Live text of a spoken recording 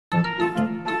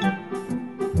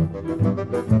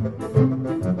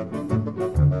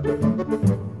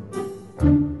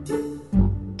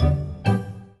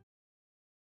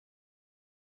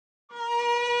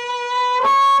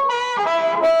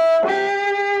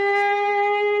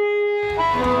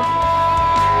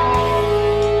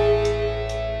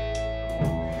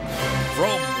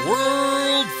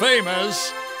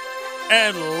famous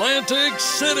Atlantic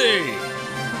City.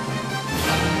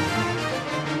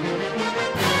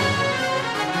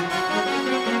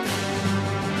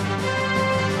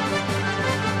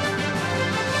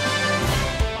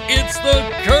 It's the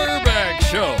Kerbeck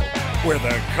Show, where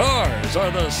the cars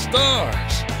are the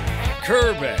stars.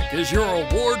 Kerbeck is your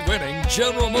award-winning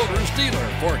General Motors dealer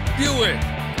for Buick,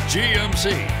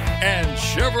 GMC, and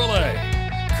Chevrolet.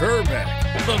 Kerbeck,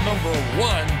 the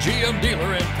 #1 GM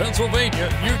dealer in Pennsylvania,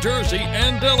 New Jersey,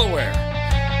 and Delaware.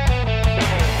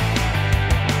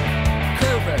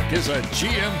 Kerbeck is a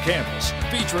GM campus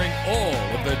featuring all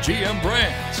of the GM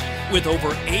brands, with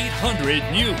over 800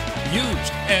 new,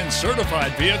 used, and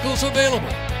certified vehicles available.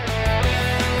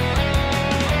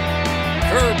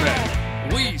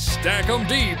 Kerbeck, we stack them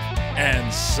deep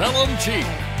and sell them cheap.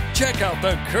 Check out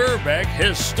the Kerbeck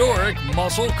Historic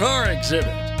Muscle Car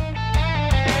Exhibit.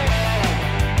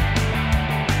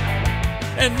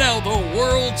 And now the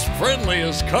world's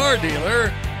friendliest car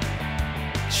dealer,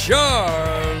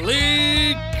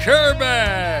 Charlie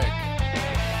Kerbeck.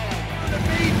 The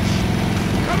beach.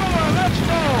 Come on, let's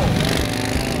go.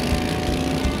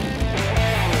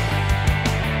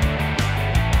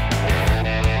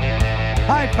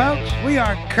 Hi, folks. We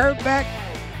are Kerbeck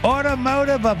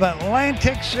Automotive of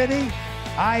Atlantic City.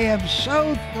 I am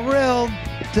so thrilled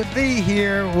to be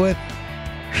here with,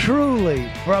 truly,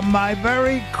 from my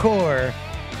very core,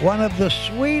 one of the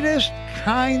sweetest,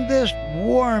 kindest,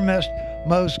 warmest,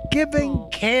 most giving,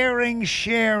 caring,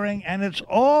 sharing, and it's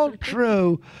all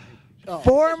true,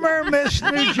 former Miss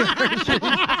New Jersey,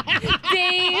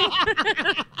 Dave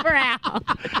Brown.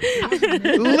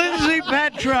 Lindsey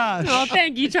Petrosh. Well,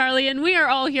 thank you, Charlie. And we are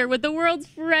all here with the world's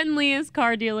friendliest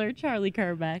car dealer, Charlie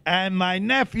Kerbeck. And my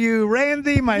nephew,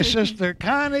 Randy, my sister,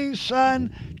 Connie's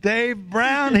son, Dave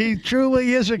Brown. He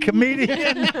truly is a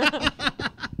comedian.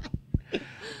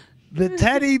 The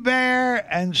teddy bear,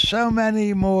 and so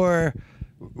many more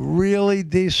really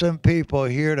decent people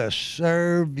here to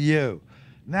serve you.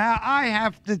 Now, I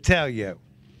have to tell you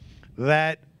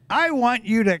that I want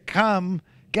you to come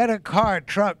get a car,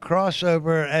 truck,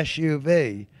 crossover,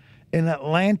 SUV in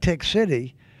Atlantic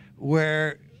City,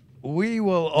 where we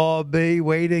will all be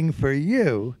waiting for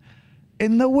you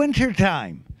in the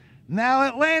wintertime. Now,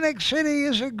 Atlantic City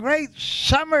is a great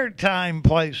summertime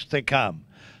place to come.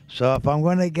 So if I'm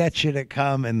going to get you to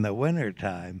come in the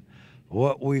wintertime,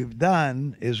 what we've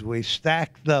done is we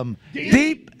stack them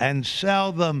deep and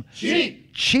sell them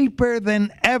cheaper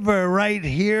than ever right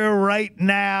here, right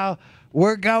now.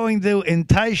 We're going to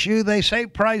entice you. They say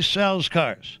price sells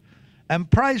cars. And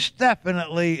price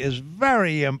definitely is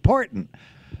very important.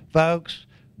 Folks,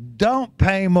 don't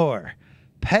pay more.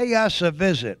 Pay us a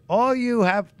visit. All you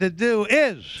have to do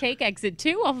is take exit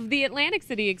 2 off of the Atlantic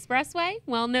City Expressway,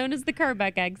 well known as the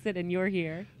Kerbeck exit, and you're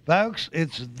here. Folks,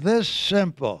 it's this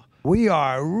simple. We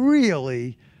are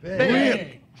really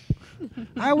big.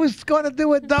 I was going to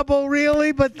do a double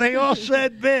really, but they all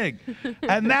said big.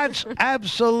 And that's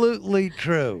absolutely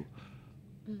true.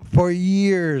 For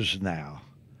years now,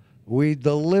 we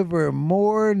deliver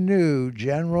more new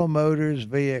General Motors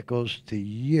vehicles to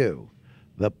you,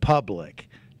 the public,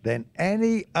 than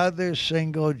any other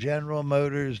single General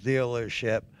Motors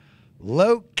dealership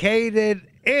located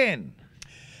in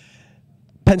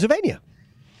Pennsylvania.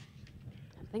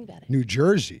 Think about it. New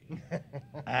Jersey.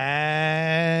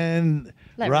 And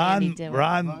Let Ron, Randy do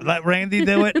it. let Randy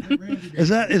do it. Is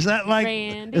that like?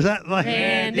 Randy, Is that like?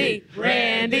 Randy.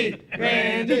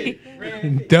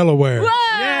 Delaware.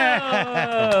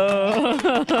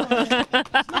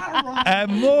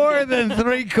 And more than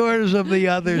 3/4 of the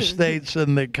other states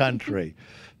in the country.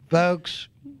 Folks,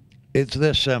 it's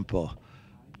this simple.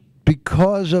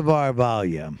 Because of our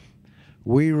volume,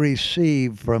 we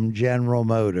receive from General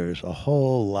Motors a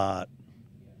whole lot.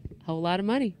 Whole lot of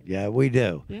money. Yeah, we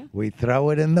do. Yeah. We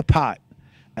throw it in the pot,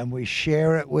 and we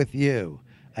share it with you.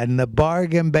 And the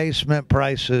bargain basement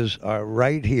prices are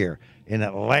right here in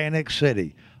Atlantic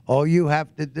City. All you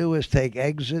have to do is take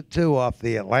exit 2 off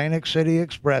the Atlantic City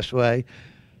Expressway.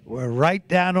 We're right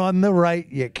down on the right.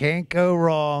 You can't go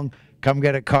wrong. Come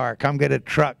get a car. Come get a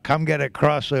truck. Come get a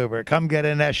crossover. Come get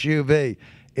an SUV.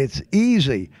 It's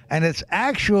easy, and it's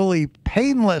actually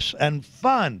painless and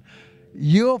fun.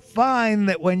 You'll find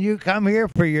that when you come here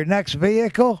for your next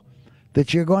vehicle,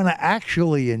 that you're going to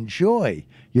actually enjoy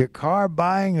your car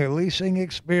buying or leasing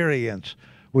experience.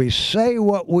 We say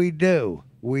what we do.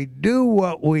 We do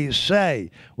what we say.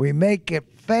 We make it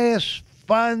fast,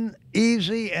 fun,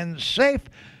 easy, and safe.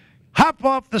 Hop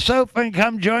off the sofa and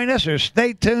come join us, or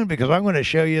stay tuned, because I'm going to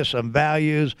show you some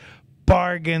values,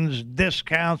 bargains,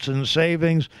 discounts, and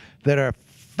savings that are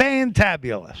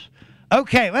fantabulous.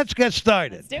 Okay, let's get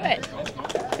started. Let's do it.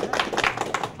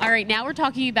 All right, now we're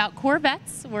talking about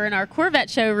Corvettes. We're in our Corvette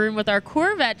showroom with our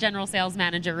Corvette General Sales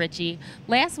Manager, Richie.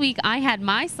 Last week, I had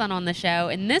my son on the show,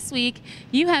 and this week,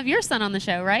 you have your son on the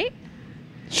show, right?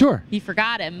 Sure. You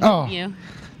forgot him, Oh. didn't you?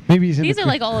 Maybe he's in These the are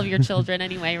like all of your children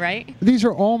anyway, right? These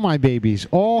are all my babies,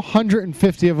 all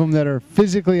 150 of them that are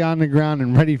physically on the ground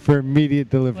and ready for immediate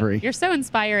delivery. You're so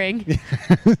inspiring.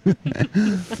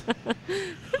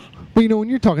 But you know, when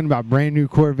you're talking about brand new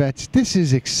Corvettes, this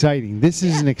is exciting. This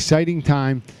is an exciting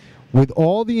time with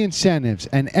all the incentives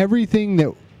and everything that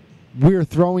we're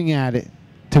throwing at it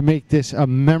to make this a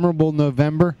memorable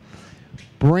November.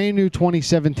 Brand new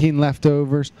 2017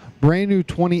 leftovers, brand new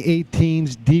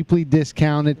 2018s, deeply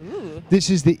discounted. Ooh. This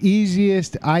is the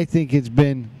easiest I think it's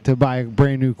been to buy a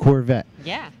brand new Corvette.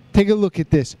 Yeah. Take a look at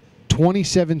this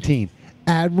 2017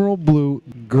 Admiral Blue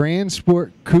Grand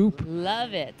Sport Coupe.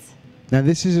 Love it. Now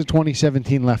this is a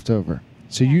 2017 leftover,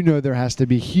 so you know there has to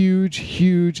be huge,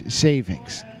 huge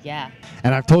savings. Yeah.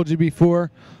 And I've told you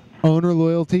before, owner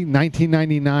loyalty,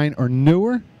 1999 or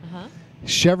newer.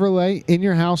 Chevrolet in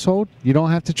your household, you don't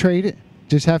have to trade it.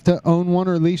 Just have to own one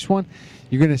or lease one.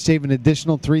 You're going to save an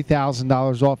additional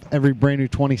 $3,000 off every brand new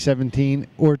 2017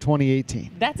 or 2018.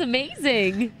 That's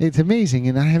amazing. It's amazing,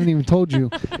 and I haven't even told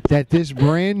you that this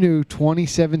brand new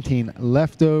 2017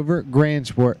 leftover Grand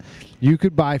Sport you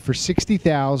could buy for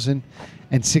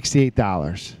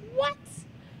 $60,068. What?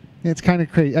 It's kind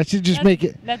of crazy. I should just make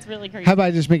it. That's really crazy. How about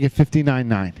I just make it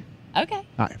 $59,900? Okay. All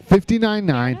right,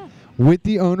 $59,900 with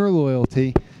the owner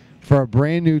loyalty for a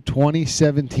brand new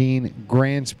 2017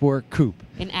 Grand Sport Coupe.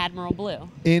 In Admiral Blue.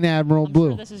 In Admiral I'm Blue.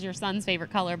 Sure this is your son's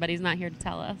favorite color, but he's not here to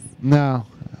tell us. No,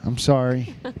 I'm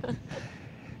sorry.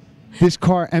 This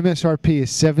car MSRP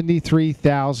is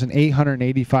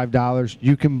 $73,885.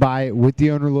 You can buy it with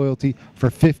the owner loyalty for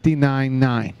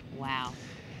 $59,900. Wow.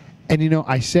 And you know,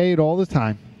 I say it all the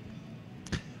time.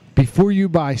 Before you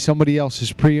buy somebody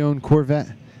else's pre-owned Corvette,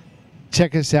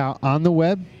 check us out on the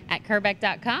web. At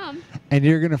Kerbeck.com. And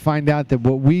you're going to find out that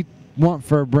what we want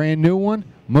for a brand new one,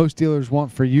 most dealers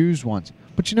want for used ones.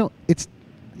 But you know,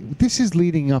 this is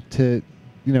leading up to,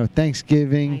 you know,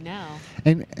 Thanksgiving. I know.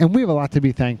 And we have a lot to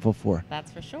be thankful for.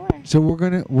 That's for sure. So we're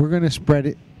gonna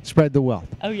spread the wealth.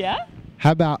 Oh yeah?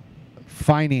 How about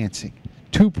financing?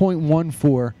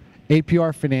 2.14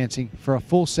 APR financing for a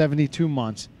full 72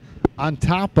 months, on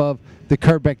top of the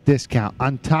Kerbeck discount,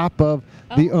 on top of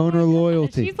the owner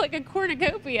loyalty. She's like a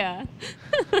cornucopia.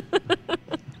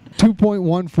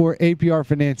 2.14 APR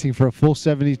financing for a full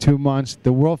 72 months,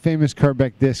 the world famous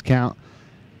Kerbeck discount,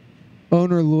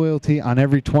 owner loyalty on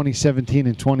every 2017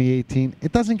 and 2018.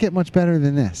 It doesn't get much better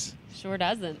than this. Sure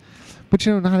doesn't. But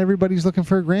you know, not everybody's looking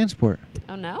for a Grand Sport.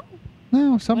 Oh no?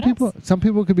 No, some people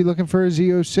could be looking for a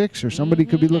Z06, or somebody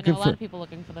could be looking I know for a lot of people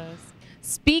looking for those.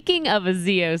 Speaking of a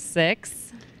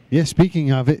Z06. Yeah,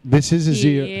 speaking of it, this is a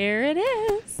Here it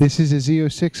is. This is a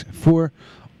Z06 for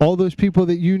all those people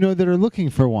that you know that are looking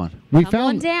for one. We Come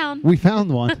on down. We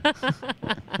found one.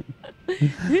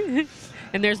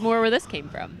 And there's more where this came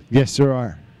from. Yes, there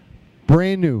are.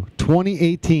 Brand new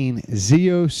 2018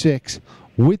 Z06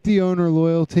 with the owner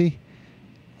loyalty.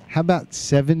 How about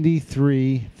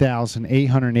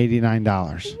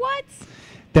 $73,889? What?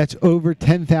 That's over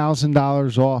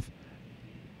 $10,000 off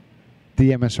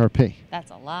the MSRP.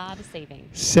 That's a lot of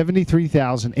savings.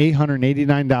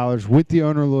 $73,889 with the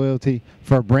owner loyalty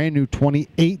for a brand new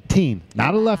 2018,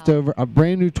 not a leftover, a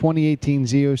brand new 2018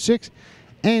 Z06.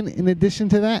 And in addition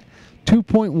to that,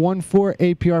 2.14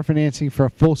 APR financing for a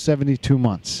full 72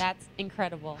 months. That's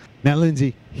incredible. Now,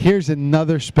 Lindsay, here's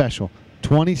another special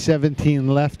 2017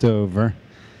 leftover.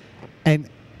 And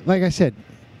like I said,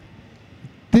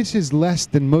 this is less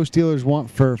than most dealers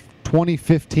want for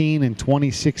 2015 and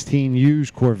 2016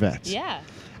 used Corvettes. Yeah.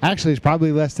 Actually, it's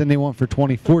probably less than they want for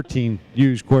 2014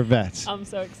 used Corvettes. I'm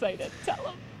so excited. Tell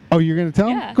them. Oh, you're going to tell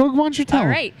Yeah. them? Go, why don't you tell All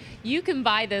them? right. You can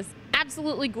buy this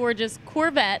absolutely gorgeous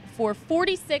Corvette for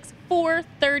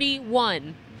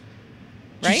 $46,431.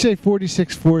 Did you say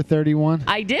 46,431?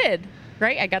 I did.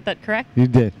 Right? I got that correct? You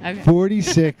did. Okay.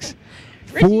 46.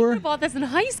 Richie, you would have bought this in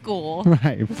high school.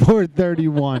 Right,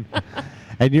 431.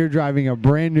 And you're driving a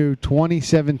brand new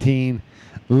 2017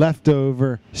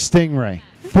 leftover Stingray.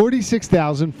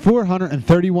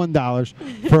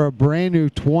 $46,431 for a brand new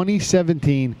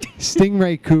 2017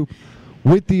 Stingray Coupe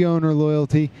with the owner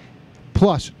loyalty,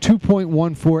 plus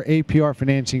 2.14 APR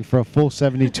financing for a full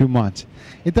 72 months.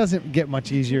 It doesn't get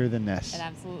much easier than this. It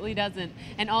absolutely doesn't.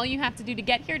 And all you have to do to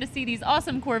get here to see these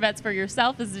awesome Corvettes for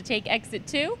yourself is to take exit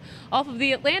 2 off of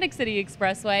the Atlantic City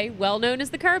Expressway, well known as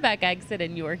the Kerbeck exit,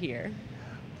 and you're here.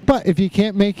 But if you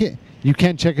can't make it, You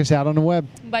can check us out on the web.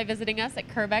 By visiting us at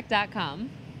kerbeck.com.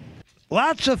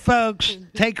 Lots of folks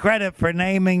take credit for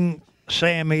naming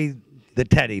Sammy the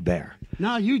teddy bear.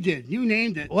 No, you did. You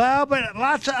named it. Well, but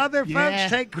lots of other folks Yeah,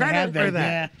 take they credit have for been,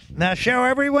 that. Now, show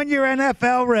everyone your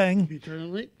NFL ring.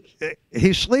 Eternally.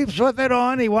 He sleeps with it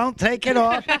on. He won't take it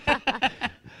off.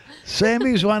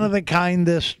 Sammy's one of the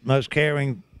kindest, most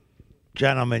caring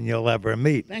gentlemen you'll ever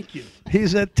meet. Thank you.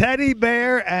 He's a teddy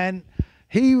bear, and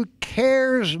he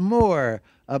cares more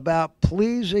about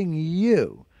pleasing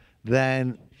you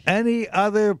than any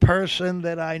other person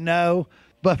that I know.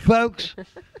 But, folks,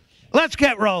 let's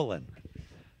get rolling.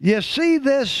 You see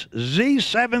this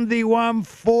Z71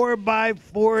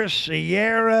 4x4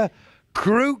 Sierra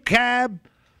crew cab,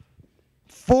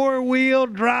 four-wheel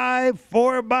drive,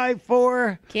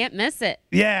 4x4. Can't miss it.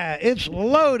 Yeah, it's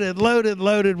loaded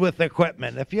with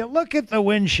equipment. If you look at the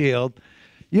windshield,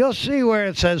 you'll see where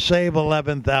it says save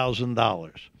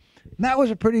 $11,000. That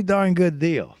was a pretty darn good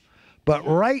deal. But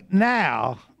right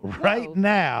now,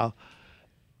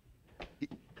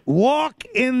 walk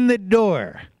in the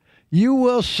door. You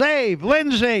will save,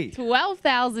 Lindsay.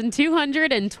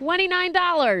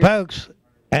 $12,229. Folks,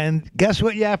 and guess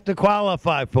what you have to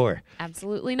qualify for?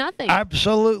 Absolutely nothing.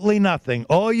 Absolutely nothing.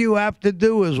 All you have to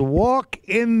do is walk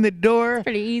in the door.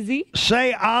 Pretty easy.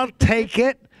 Say, I'll take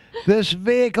it. This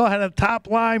vehicle had a top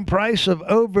line price of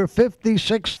over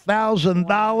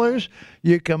 $56,000.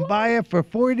 You can buy it for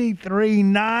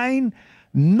 $43,900.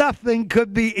 Nothing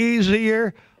could be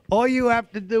easier. All you have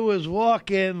to do is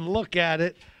walk in, look at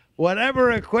it.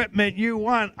 Whatever equipment you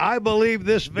want, I believe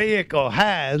this vehicle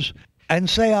has, and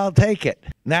say, I'll take it.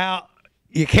 Now,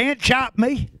 you can't chop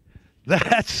me.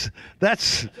 That's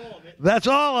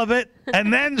all of it,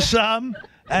 and then some.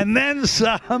 And then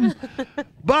some.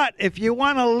 But if you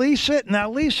want to lease it, now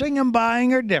leasing and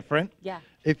buying are different. Yeah.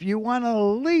 If you want to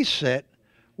lease it,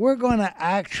 we're going to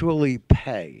actually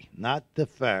pay, not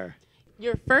defer.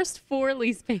 Your first 4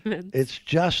 lease payments. It's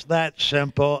just that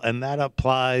simple, and that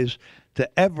applies to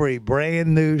every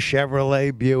brand new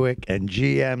Chevrolet, Buick, and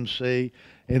GMC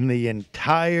in the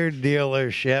entire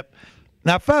dealership.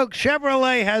 Now, folks,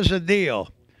 Chevrolet has a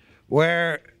deal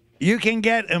where you can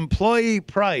get employee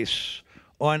price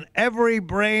on every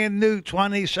brand new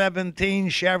 2017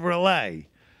 Chevrolet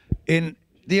in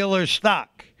dealer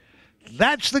stock.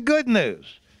 That's the good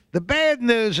news. The bad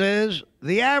news is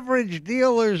the average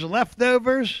dealer's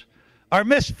leftovers are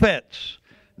misfits.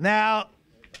 Now,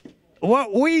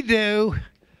 what we do,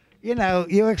 you know,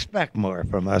 you expect more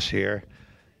from us here.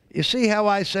 You see how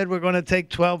I said we're going to take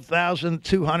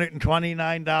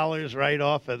 $12,229 right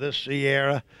off of this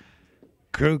Sierra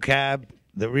crew cab,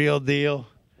 the real deal?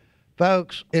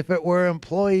 Folks, if it were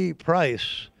employee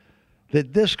price, the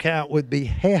discount would be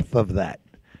half of that.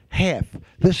 Half.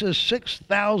 This is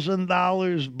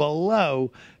 $6,000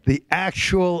 below the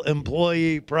actual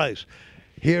employee price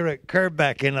here at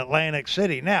Kerbeck in Atlantic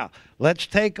City. Now, let's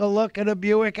take a look at a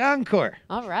Buick Encore.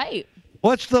 All right.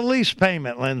 What's the lease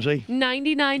payment, Lindsay?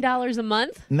 $99 a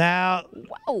month. Now,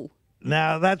 Whoa.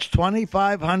 Now that's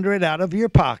 $2,500 out of your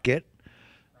pocket.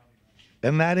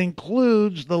 And that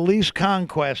includes the lease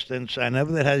conquest incentive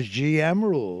that has GM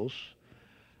rules.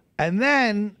 And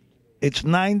then it's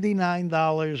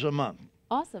 $99 a month.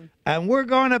 Awesome. And we're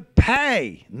going to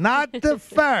pay, not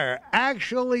defer,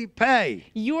 actually pay.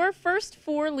 Your first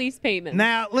 4 lease payments.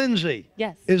 Now, Lindsay.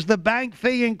 Yes. Is the bank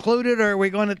fee included, or are we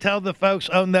going to tell the folks,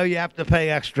 oh, no, you have to pay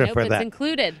extra Nope, for that? It's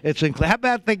included. It's included. How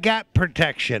about the gap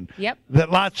protection? Yep.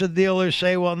 That lots of dealers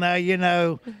say, well, now, you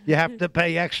know, you have to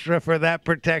pay extra for that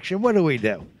protection. What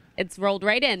do? It's rolled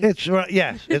right in. It's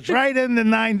yes, it's right in the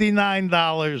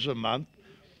 $99 a month.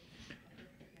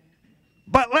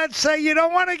 But let's say you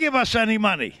don't want to give us any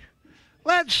money.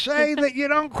 Let's say that you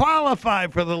don't qualify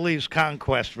for the lease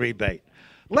conquest rebate.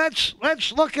 Let's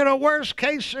look at a worst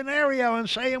case scenario and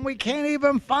say, and we can't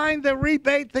even find the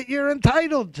rebate that you're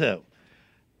entitled to.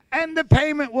 And the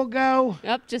payment will go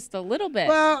up just a little bit.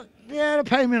 Well, yeah, the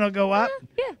payment will go up.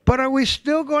 Yeah. But are we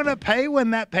still going to pay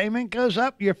when that payment goes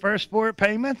up, your first 4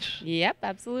 payments? Yep,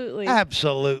 absolutely.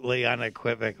 Absolutely,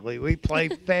 unequivocally. We play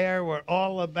fair. We're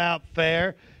all about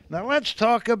fair. Now, let's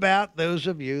talk about those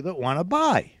of you that want to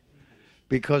buy,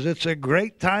 because it's a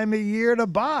great time of year to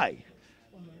buy.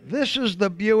 This is the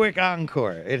Buick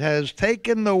Encore. It has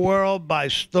taken the world by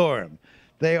storm.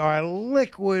 They are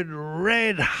liquid,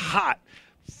 red hot,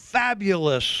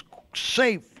 fabulous,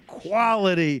 safe,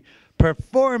 quality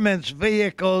performance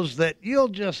vehicles that you'll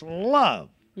just love.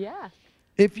 Yeah.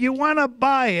 If you want to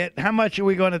buy it, how much are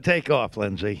we going to take off,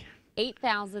 Lindsay?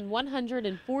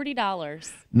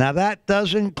 $8,140. Now, that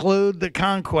does include the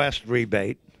conquest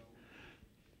rebate.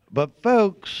 But,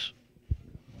 folks,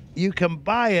 you can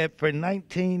buy it for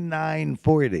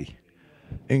 $19,940,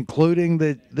 including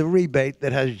the rebate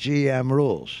that has GM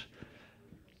rules.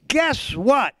 Guess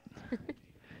what?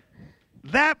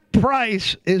 That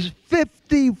price is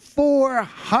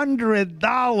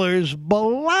 $5,400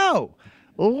 below,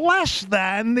 less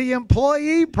than the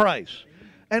employee price.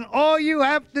 And all you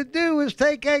have to do is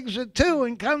take exit 2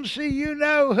 and come see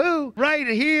you-know-who right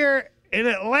here in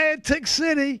Atlantic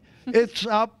City. It's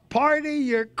a party.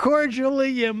 You're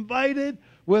cordially invited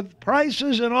with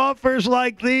prices and offers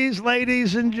like these,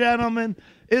 ladies and gentlemen.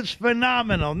 It's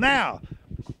phenomenal. Now,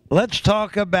 let's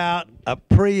talk about a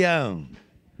pre-owned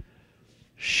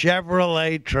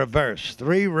Chevrolet Traverse.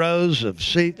 3 rows of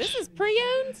seats. This is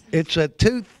pre-owned? It's a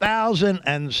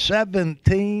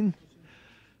 2017.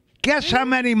 Guess how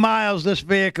many miles this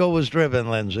vehicle was driven,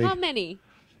 Lindsay? How many?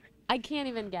 I can't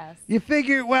even guess. You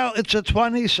figure, well, it's a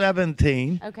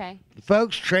 2017. Okay. The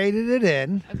folks traded it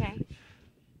in. Okay.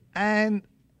 And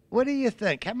what do you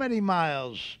think? How many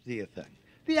miles do you think?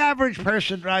 The average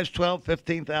person drives 12,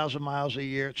 15,000 miles a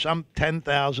year, some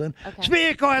 10,000. Okay. This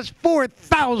vehicle has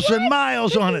 4,000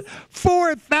 miles on it.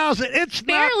 4,000. It's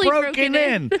Barely not broken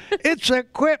in. It's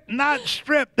equipped, not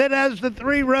stripped. It has the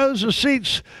 3 rows of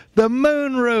seats, the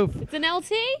moonroof. It's an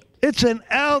LT? It's an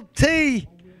LT.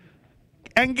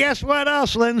 And guess what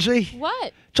else, Lindsay?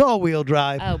 What? It's all-wheel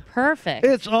drive. Oh, perfect.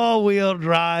 It's all-wheel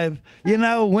drive. You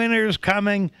know, winter's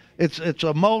coming. It's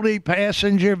a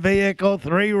multi-passenger vehicle,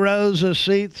 3 rows of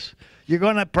seats. You're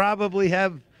going to probably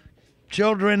have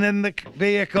children in the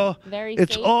vehicle. Very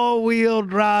It's safe. all-wheel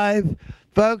drive.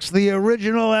 Folks, the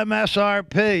original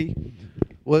MSRP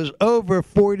was over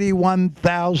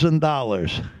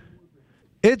 $41,000.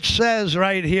 It says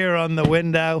right here on the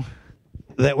window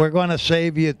that we're going to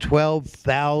save you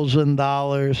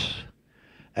 $12,000,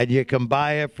 and you can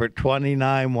buy it for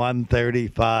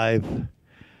 $29,135.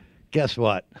 Guess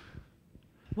what?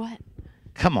 What?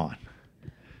 Come on.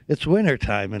 It's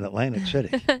wintertime in Atlantic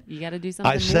City. You got to do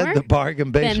something I said more the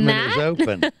bargain basement is that?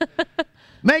 open.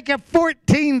 Make it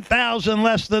 $14,000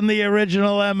 less than the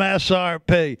original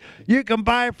MSRP. You can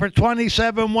buy it for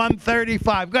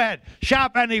 $27,135. Go ahead,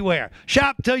 shop anywhere.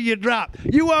 Shop till you drop.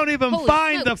 You won't even Holy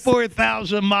find smokes. the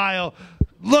 4,000 mile.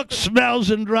 Looks, smells,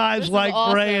 and drives This is like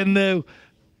awesome. brand new.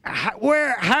 How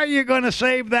are you going to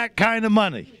save that kind of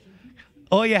money?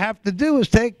 All you have to do is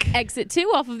take. Exit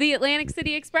 2 off of the Atlantic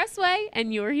City Expressway,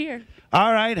 and you're here.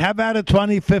 All right, how about a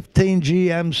 2015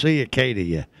 GMC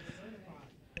Acadia?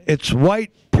 It's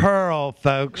white pearl,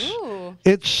 folks. Ooh.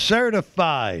 It's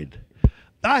certified.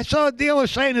 I saw a dealer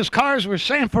saying his cars were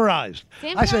Sanforized.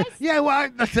 I said, Sanforized? yeah, well,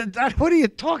 I said, what are you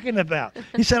talking about?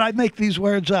 He said, I make these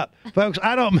words up. Folks,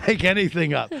 I don't make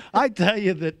anything up. I tell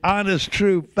you the honest,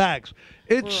 true facts.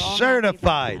 It's We're all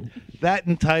certified. That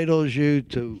entitles you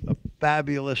to a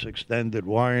fabulous extended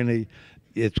warranty.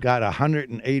 It's got a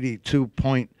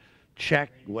 182-point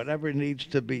check. Whatever needs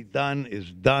to be done is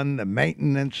done. The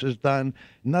maintenance is done.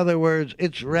 In other words,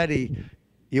 it's ready.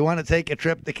 You want to take a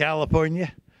trip to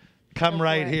California? Come Go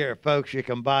right for it. here, folks. You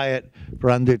can buy it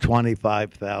for under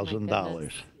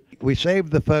 $25,000. We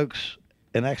saved the folks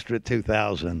an extra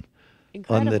 $2,000 on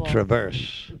the Incredible.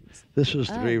 Traverse. This is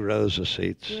 3 Oh. rows of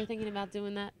seats. You were thinking about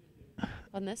doing that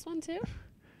on this one, too?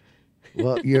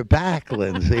 Well, you're back,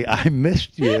 Lindsay. I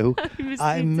missed you.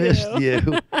 I missed you.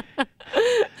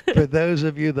 For those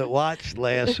of you that watched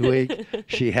last week,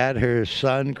 she had her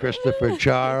son, Christopher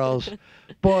Charles.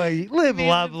 Boy, live, Made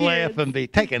love, the laugh, appearance. and be.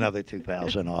 Take another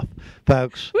 $2,000 off,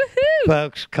 folks. Woohoo!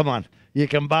 Folks, come on. You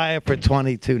can buy it for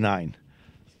 $22,900.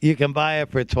 You can buy it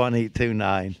for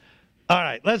 $22,900. All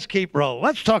right, let's keep rolling.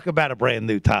 Let's talk about a brand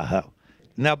new Tahoe.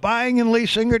 Now, buying and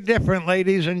leasing are different,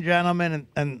 ladies and gentlemen,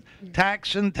 and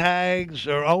tax and tags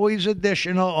are always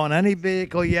additional on any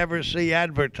vehicle you ever see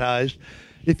advertised.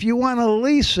 If you want to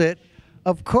lease it,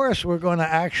 of course, we're going to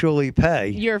actually pay.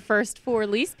 Your first 4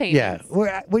 lease payments.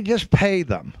 Yeah, we just pay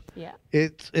them. Yeah.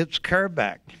 It's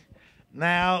Kerbeck.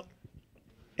 Now,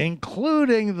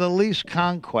 including the lease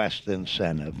conquest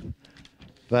incentive,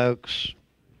 folks,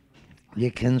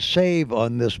 you can save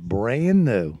on this brand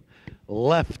new,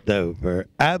 leftover,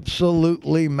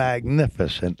 absolutely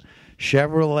magnificent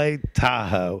Chevrolet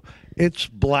Tahoe. It's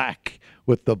black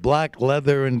with the black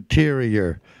leather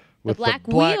interior. With black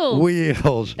the black wheels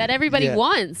wheels that everybody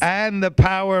wants. and the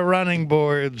power running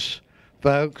boards,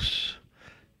 folks.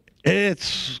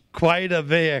 It's quite a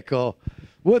vehicle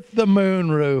with the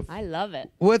moonroof, I love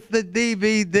it. with the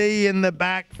DVD in the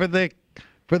back for the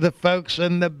folks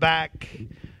in the back.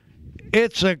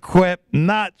 It's equipped,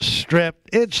 not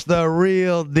stripped. It's the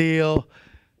real deal,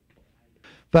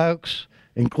 folks,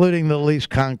 including the lease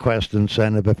conquest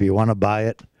incentive if you want to buy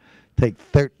it. take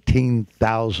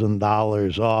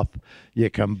 $13,000 off. You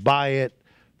can buy it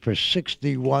for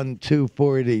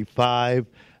 $61,245,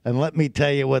 and let me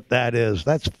tell you what that is.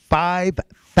 That's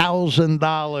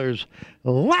 $5,000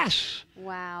 less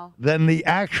Wow. than the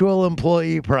actual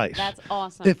employee price. That's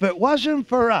awesome. If it wasn't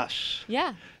for us,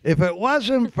 Yeah. if it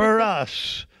wasn't for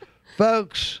us,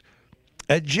 folks,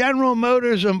 a General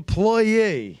Motors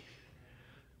employee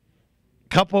a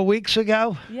couple weeks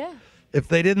ago, Yeah. if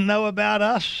they didn't know about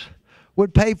us,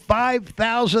 would pay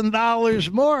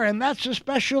 $5,000 more, and that's a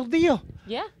special deal.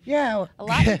 Yeah. Yeah. A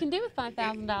lot you can do with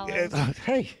 $5,000.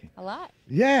 Hey, A lot.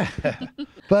 yeah.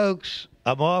 Folks,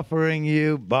 I'm offering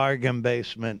you bargain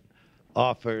basement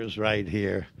offers right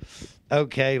here.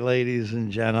 Okay, ladies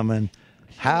and gentlemen,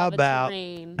 how love a about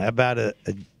Terrain. a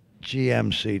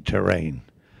GMC Terrain?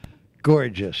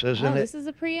 Gorgeous, isn't Oh, it? this is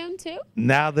a pre-owned too?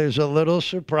 Now there's a little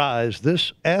surprise.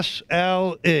 This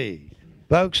SLE,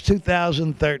 folks,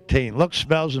 2013, looks,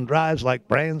 smells, and drives like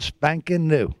brand spanking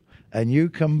new. And you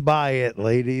can buy it,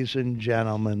 ladies and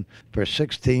gentlemen, for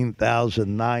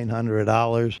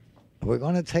 $16,900. We're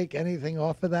going to take anything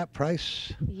off of that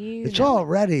price? It's know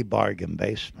already bargain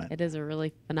basement. it is a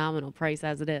really phenomenal price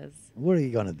as it is. What are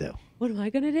you going to do? What am I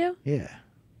going to do? Yeah.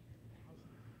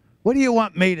 What do you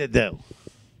want me to do?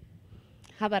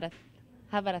 How about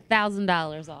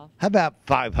 $1,000 off? How about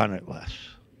 500 less?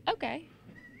 Okay.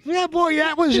 Yeah, boy,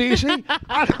 that was easy.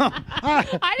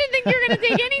 I didn't think you were going to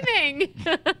take anything.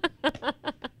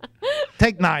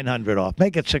 Take 900 off.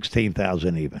 Make it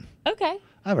 16,000 even. Okay.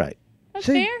 All right. That's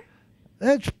See, fair.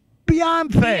 That's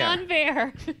beyond fair. Beyond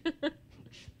fair.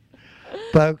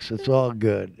 Folks, it's all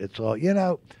good. It's all,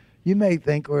 you may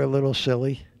think we're a little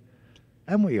silly,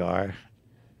 and we are,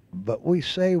 but we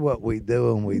say what we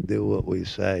do and we do what we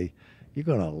say. You're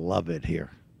going to love it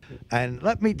here. And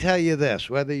let me tell you this,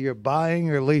 whether you're buying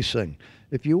or leasing,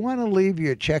 if you want to leave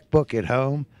your checkbook at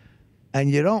home and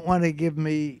you don't want to give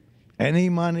me any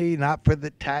money, not for the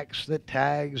tax, the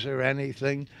tags or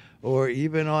anything, or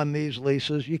even on these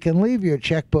leases, you can leave your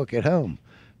checkbook at home.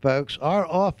 Folks, our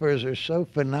offers are so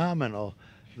phenomenal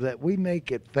that we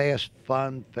make it fast,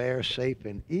 fun, fair, safe,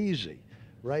 and easy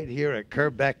right here at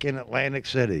Kerbeck in Atlantic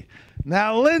City.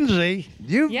 Now, Lindsay,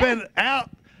 you've Yeah. been out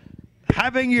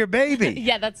having your baby.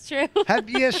 Yeah, that's true. Have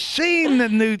you seen the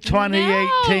new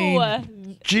 2018 No.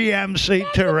 GMC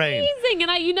That's Terrain? amazing.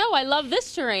 And I love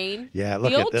this terrain. Yeah,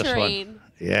 look the at old this terrain. one.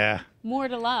 Yeah, More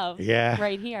to love. Yeah.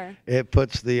 Right here. it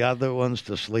puts the other ones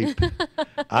to sleep.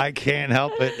 I can't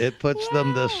help it. It puts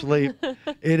them to sleep.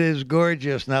 It is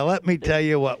gorgeous. Now, let me tell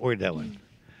you what we're doing.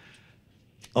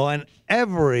 On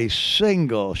every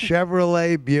single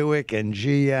Chevrolet, Buick, and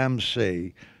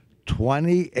GMC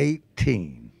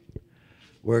 2018,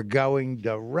 we're going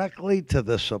directly to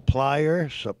the supplier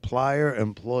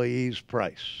employee's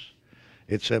price.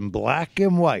 It's in black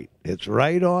and white. It's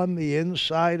right on the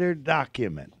insider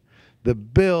document, the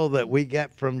bill that we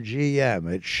get from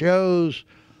GM. It shows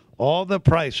all the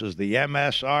prices, the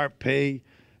MSRP.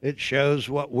 It shows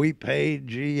what we paid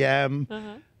GM.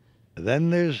 Uh-huh. Then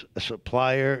there's a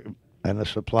supplier and a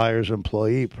supplier's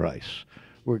employee price.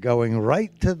 We're going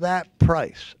right to that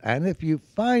price. And if you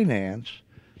finance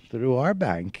through our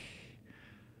bank,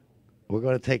 we're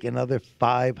going to take another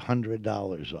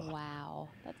 $500 off. Wow.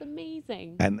 That's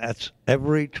amazing. And that's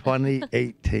every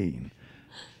 2018.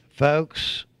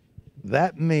 Folks,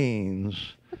 that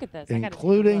means, Look at this. I gotta take a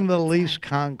including the look lease inside.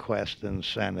 conquest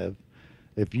incentive,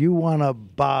 if you want to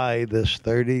buy this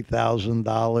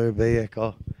 $30,000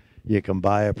 vehicle, you can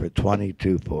buy it for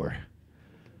 $22,400.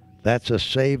 That's a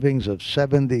savings of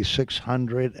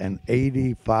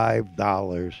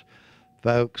 $7,685.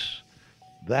 Folks,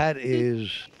 that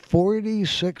is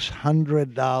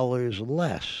 $4,600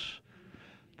 less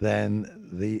than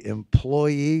the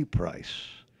employee price.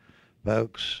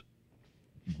 Folks,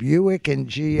 Buick and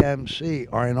GMC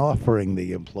aren't offering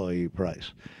the employee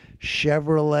price.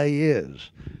 Chevrolet is.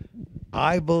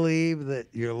 I believe that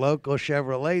your local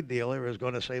Chevrolet dealer is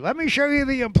going to say, let me show you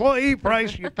the employee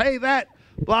price. You pay that,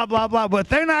 blah, blah, blah. But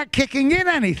they're not kicking in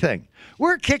anything.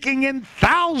 We're kicking in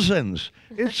thousands.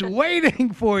 It's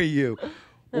waiting for you.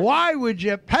 Why would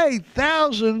you pay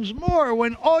thousands more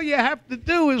when all you have to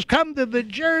do is come to the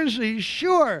Jersey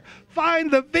Shore,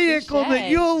 find the vehicle that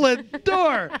Touche. you'll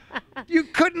adore? You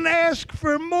couldn't ask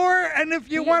for more, and if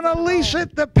you Yeah, want to no. lease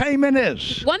it, the payment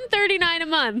is. $139 a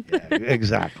month.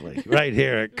 Exactly. Right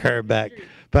here at Kerbeck.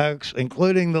 Folks,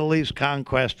 including the lease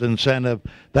conquest incentive,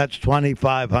 that's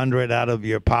 $2,500 out of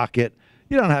your pocket.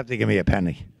 You don't have to give me a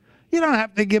penny. You don't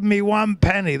have to give me one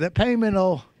penny. The payment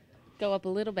will... Go up a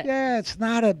little bit. Yeah, it's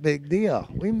not a big deal.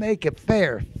 We make it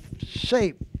fair,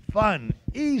 safe, fun,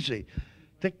 easy.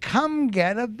 to come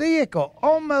get a vehicle.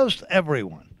 Almost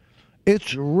everyone.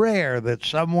 It's rare that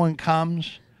someone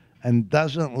comes and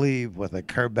doesn't leave with a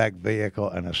Kerbeck vehicle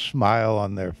and a smile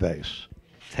on their face.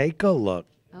 Take a look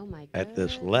at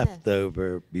this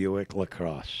leftover Buick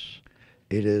LaCrosse.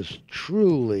 It is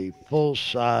truly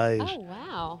full-size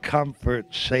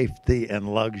comfort, safety,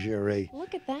 and luxury.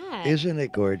 Look at that. Isn't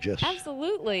it gorgeous?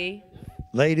 Absolutely.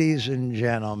 Ladies and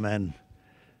gentlemen,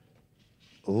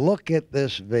 look at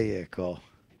this vehicle.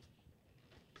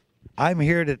 I'm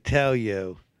here to tell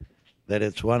you that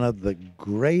it's one of the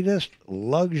greatest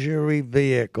luxury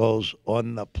vehicles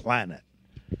on the planet.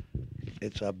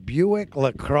 It's a Buick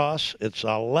LaCrosse. It's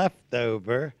a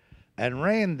leftover. And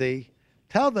Randy,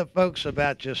 tell the folks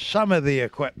about just some of the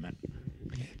equipment.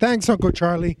 Thanks, Uncle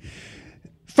Charlie.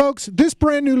 Folks, this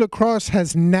brand new LaCrosse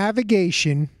has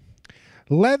navigation,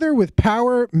 leather with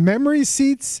power, memory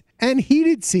seats, and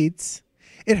heated seats.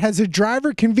 It has a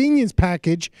driver convenience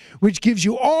package, which gives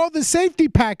you all the safety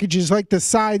packages like the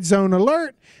side zone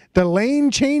alert, the lane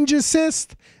change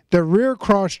assist, the rear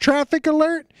cross traffic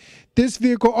alert. This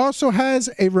vehicle also has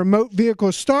a remote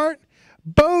vehicle start,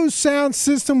 Bose sound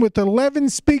system with 11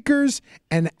 speakers,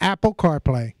 and Apple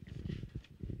CarPlay.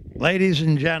 Ladies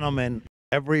and gentlemen,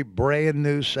 every brand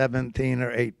new 17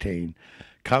 or 18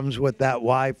 comes with that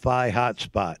Wi-Fi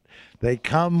hotspot. They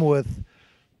come with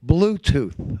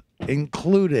Bluetooth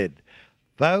included.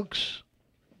 Folks,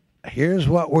 here's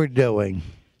what we're doing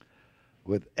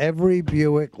with every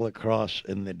Buick LaCrosse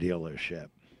in the dealership.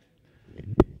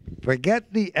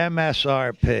 Forget the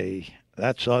MSRP.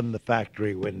 That's on the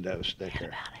factory window sticker.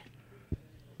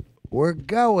 We're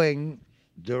going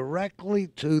directly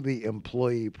to the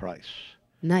employee price.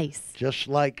 Nice. Just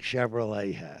like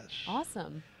Chevrolet has.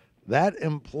 Awesome. That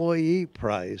employee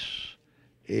price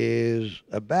is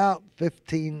about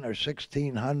 $1,500 or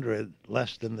 $1,600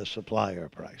 less than the supplier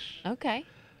price. Okay.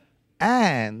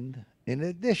 And in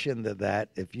addition to that,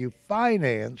 if you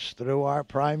finance through our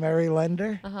primary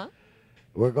lender,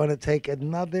 we're going to take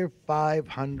another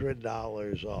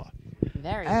 $500 off.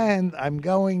 Very and I'm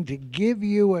going to give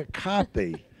you a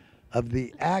copy of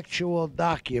the actual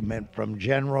document from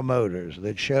General Motors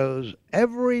that shows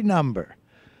every number.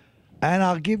 And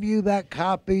I'll give you that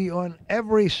copy on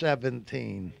every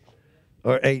 17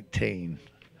 or 18.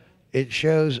 It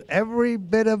shows every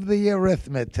bit of the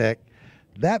arithmetic.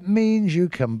 That means you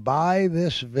can buy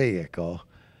this vehicle,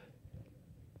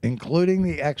 including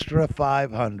the extra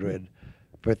 $500,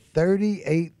 for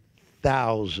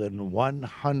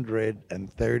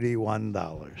 $38,131.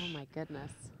 Oh, my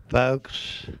goodness.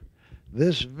 Folks,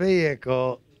 this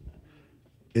vehicle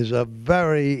is a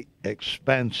very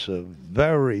expensive,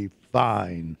 very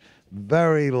fine,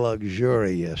 very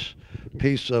luxurious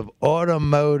piece of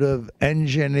automotive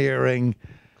engineering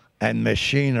and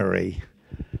machinery.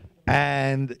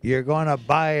 And you're going to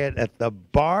buy it at the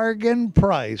bargain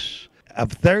price of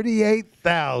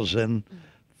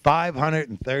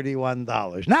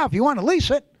 $38,531. Now, if you want to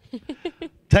lease it,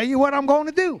 tell you what I'm going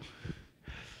to do.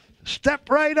 Step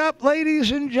right up,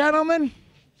 ladies and gentlemen.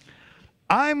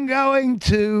 I'm going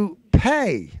to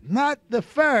pay, not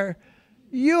defer,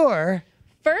 your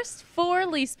first 4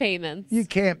 lease payments. You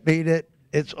can't beat it.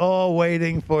 It's all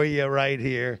waiting for you right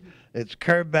here. It's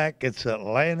Kerbeck. It's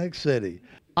Atlantic City.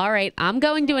 All right, I'm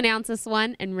going to announce this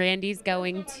one, and Randy's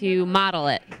going to model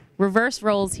it. Reverse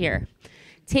roles here.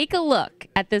 Take a look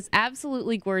at this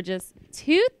absolutely gorgeous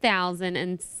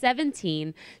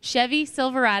 2017 Chevy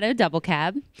Silverado double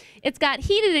cab. It's got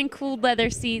heated and cooled leather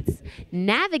seats,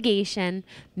 navigation,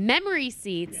 memory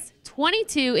seats,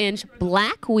 22-inch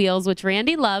black wheels, which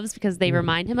Randy loves because they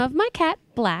remind him of my cat,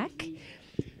 Black,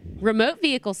 remote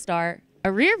vehicle start,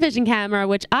 a rear vision camera,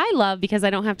 which I love because I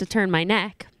don't have to turn my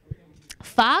neck,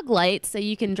 fog lights so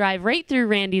you can drive right through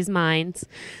Randy's mind.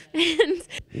 And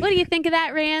what do you think of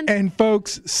that, Rand? And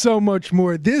folks, so much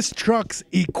more. This truck's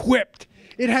equipped.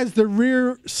 It has the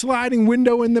rear sliding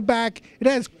window in the back. It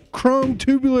has chrome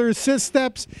tubular assist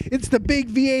steps. It's the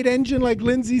big V8 engine like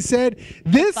Lindsey said.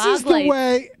 This is the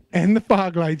way. And the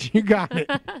fog lights, you got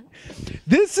it.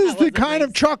 This is the kind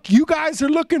of truck you guys are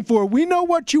looking for. We know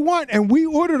what you want, and we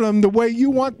order them the way you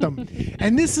want them.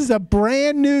 And this is a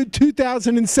brand new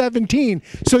 2017.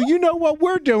 So you know what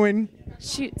we're doing.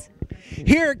 Shoot.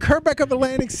 Here at Kerbeck of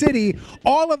Atlantic City,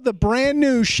 all of the brand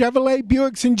new Chevrolet,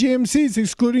 Buicks, and GMCs,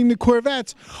 excluding the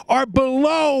Corvettes, are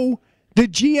below the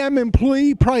GM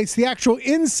employee price, the actual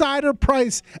insider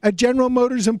price a General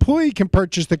Motors employee can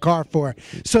purchase the car for.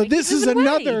 So this is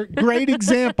another great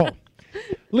example.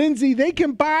 Lindsey, they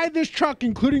can buy this truck,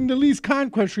 including the lease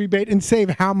conquest rebate, and save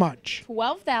how much?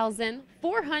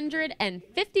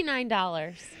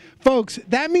 $12,459. Folks,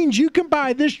 that means you can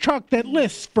buy this truck that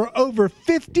lists for over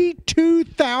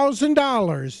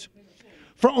 $52,000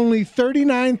 for only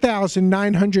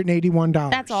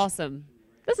 $39,981. That's awesome.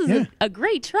 This is a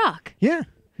great truck. Yeah.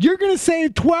 You're going to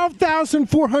save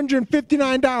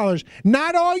 $12,459.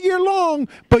 Not all year long,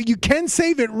 but you can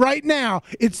save it right now.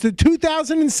 It's the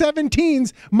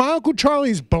 2017s. My Uncle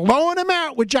Charlie's blowing them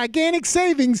out with gigantic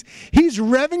savings. He's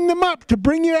revving them up to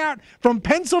bring you out from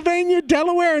Pennsylvania,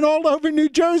 Delaware, and all over New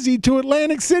Jersey to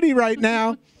Atlantic City right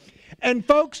now. And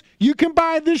folks, you can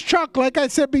buy this truck, like I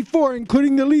said before,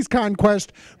 including the lease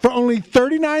conquest, for only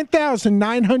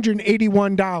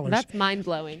 $39,981. That's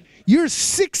mind-blowing. You're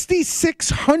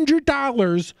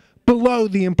 $6,600 below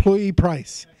the employee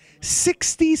price.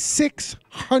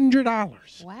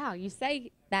 $6,600. Wow, you say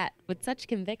that with such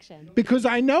conviction. Because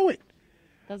I know it.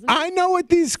 Doesn't I know what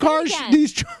these cars,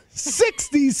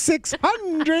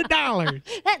 $6,600.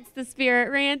 That's the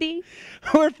spirit, Randy.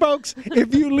 Or folks,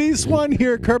 if you lease one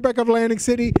here at Kerbeck of Atlantic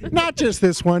City, not just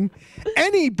this one,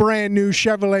 any brand new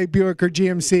Chevrolet, Buick, or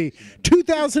GMC,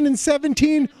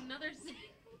 2017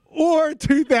 or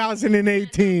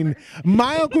 2018,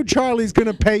 my Uncle Charlie's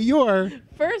going to pay your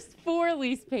first 4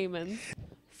 lease payments.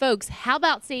 Folks, how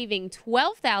about saving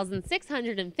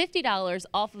 $12,650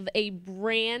 off of a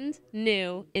brand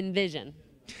new Envision?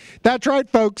 That's right,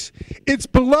 folks. It's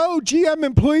below GM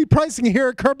employee pricing here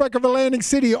at Kerbeck of Atlantic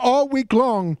City all week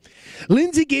long.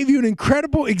 Lindsey gave you an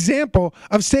incredible example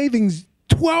of savings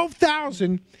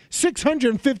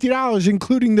 $12,650,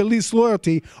 including the lease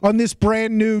loyalty, on this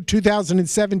brand new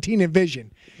 2017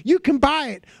 Envision. You can buy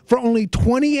it for only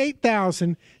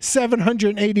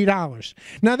 $28,780.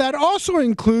 Now, that also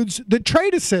includes the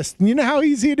trade assist. You know how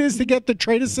easy it is to get the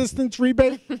trade assistance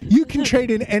rebate? You can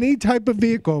trade in any type of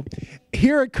vehicle.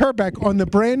 Here at Kerbeck, on the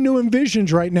brand new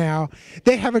Envisions right now,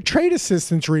 they have a trade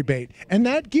assistance rebate, and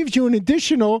that gives you an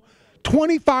additional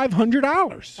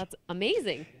 $2,500. That's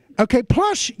amazing. Okay,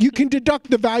 plus you can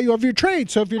deduct the value of your trade.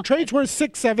 So if your trade's worth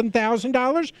 $6,000,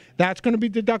 $7,000, that's going to be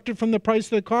deducted from the price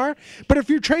of the car. But if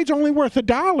your trade's only worth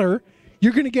 $1,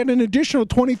 you're going to get an additional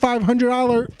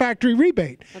 $2,500 factory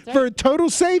rebate for a total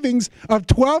savings of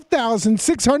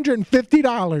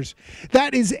 $12,650.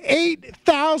 That is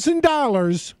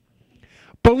 $8,000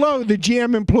 below the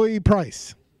GM employee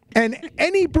price. And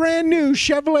any brand new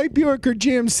Chevrolet, Buick, or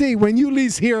GMC, when you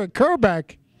lease here at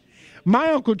Kerbeck,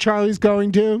 my Uncle Charlie's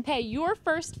going to pay your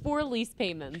first 4 lease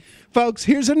payments. Folks,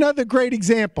 here's another great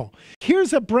example.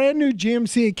 Here's a brand new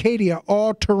GMC Acadia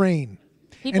all-terrain.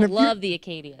 People love the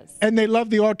Acadias. And they love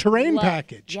the all-terrain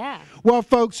package. Yeah. Well,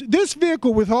 folks, this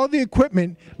vehicle with all the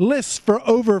equipment lists for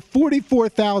over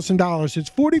 $44,000.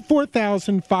 It's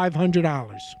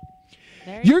 $44,500.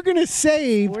 You're going to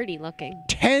save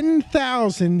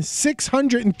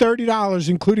 $10,630,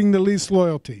 including the lease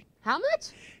loyalty. How much?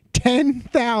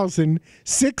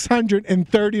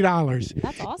 $10,630.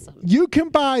 That's awesome. You can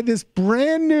buy this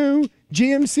brand new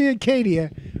GMC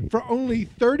Acadia for only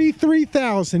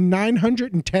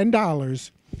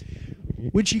 $33,910,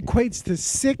 which equates to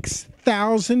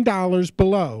 $6,000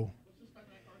 below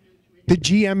the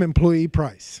GM employee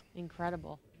price.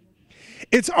 Incredible.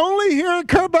 It's only here at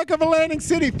Kerbeck of Atlantic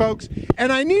City, folks.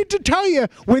 And I need to tell you,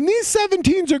 when these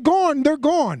 17s are gone, they're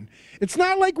gone. It's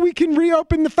not like we can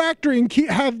reopen the factory and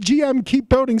have GM keep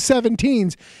building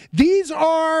 17s. These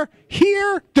are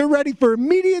here. They're ready for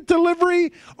immediate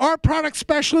delivery. Our product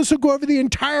specialists will go over the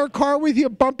entire car with you,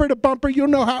 bumper to bumper. You'll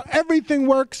know how everything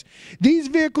works. These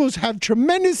vehicles have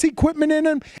tremendous equipment in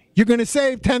them. You're going to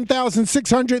save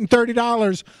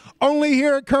 $10,630 only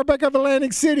here at Kerbeck of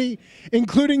Atlantic City,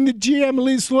 including the GM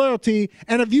lease loyalty.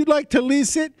 And if you'd like to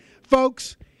lease it,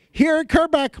 folks, here at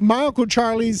Kerbeck, my Uncle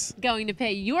Charlie's going to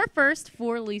pay your first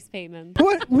 4 lease payments.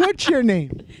 What's your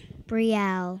name?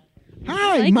 Brielle.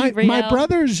 Hi, my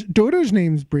brother's daughter's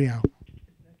name's Brielle.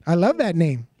 I love that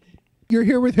name. You're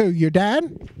here with who? Your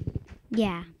dad?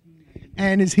 Yeah.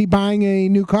 And is he buying a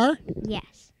new car?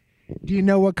 Yes. Do you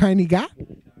know what kind he got?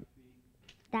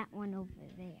 That one over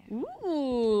there.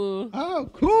 Ooh. Oh,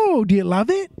 cool. Do you love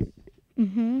it?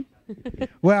 Mm-hmm.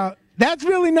 Well, that's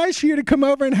really nice for you to come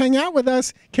over and hang out with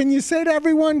us. Can you say to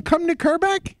everyone, come to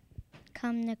Kerbeck?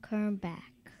 Come to Kerbeck.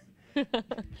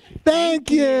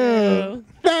 Thank you.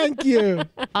 Thank you.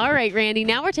 All right, Randy,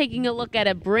 now we're taking a look at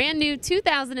a brand new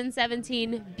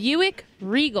 2017 Buick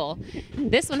Regal.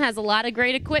 This one has a lot of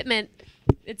great equipment.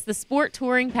 It's the Sport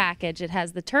Touring Package. It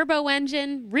has the turbo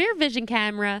engine, rear vision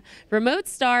camera, remote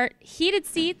start, heated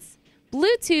seats,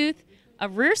 Bluetooth, a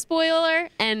rear spoiler,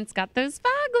 and it's got those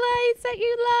fog lights that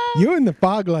you love. You and the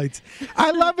fog lights.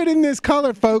 I love it in this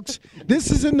color, folks. This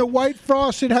is in the white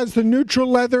frost. It has the neutral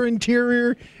leather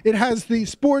interior. It has the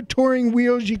sport touring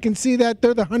wheels. You can see that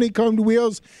they're the honeycombed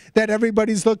wheels that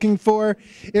everybody's looking for.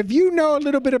 If you know a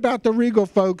little bit about the Regal,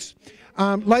 folks,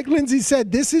 like Lindsey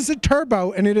said, this is a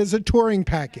turbo and it is a touring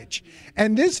package.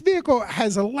 And this vehicle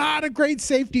has a lot of great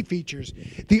safety features.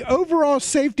 The overall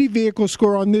safety vehicle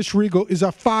score on this Regal is a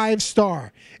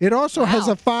 5-star. It also has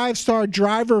a 5-star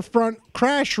driver front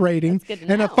crash rating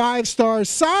and a 5-star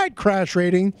side crash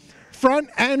rating, front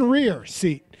and rear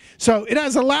seat. So it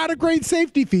has a lot of great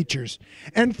safety features.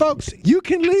 And folks, you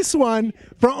can lease one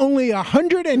for only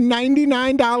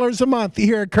 $199 a month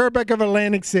here at Kerbeck of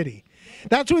Atlantic City.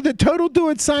 That's with a total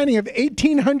do-it signing of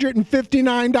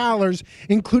 $1,859,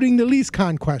 including the lease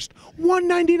conquest.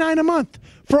 $199 a month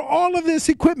for all of this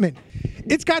equipment.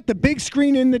 It's got the big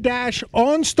screen in the dash,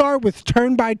 OnStar with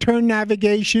turn-by-turn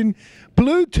navigation,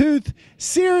 Bluetooth,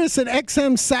 Sirius and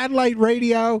XM satellite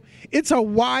radio. It's a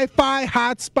Wi-Fi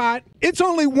hotspot. It's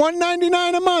only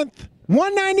 $199 a month.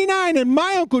 $199, and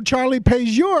my Uncle Charlie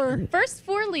pays your first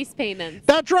 4 lease payments.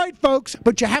 That's right, folks.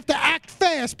 But you have to act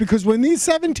fast because when these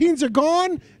 17s are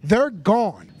gone, they're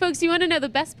gone. Folks, you want to know the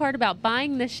best part about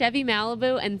buying the Chevy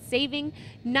Malibu and saving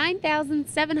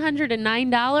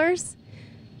 $9,709?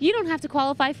 You don't have to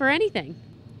qualify for anything.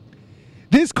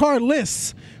 This car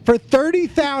lists for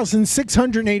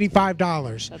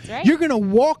 $30,685. That's right. You're going to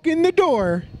walk in the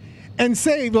door and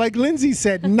save, like Lindsey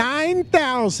said,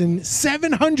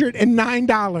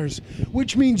 $9,709,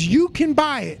 which means you can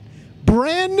buy it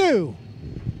brand new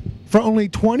for only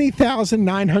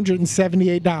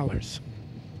 $20,978.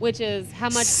 Which is how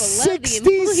much below the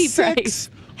employee price?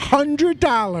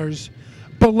 $6,600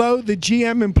 below the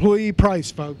GM employee price,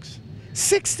 folks.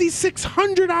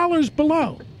 $6,600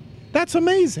 below. That's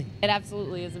amazing. It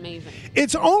absolutely is amazing.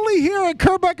 It's only here at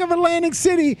Kerbeck of Atlantic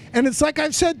City, and it's like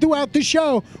I've said throughout the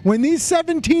show, when these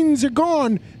 17s are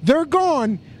gone, they're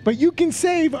gone, but you can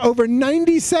save over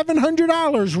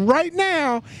 $9,700 right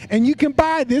now, and you can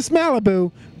buy this Malibu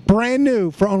brand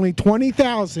new for only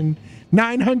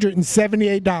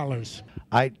 $20,978.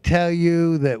 I tell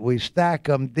you that we stack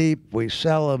them deep, we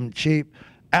sell them cheap,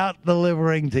 out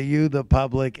delivering to you, the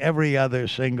public, every other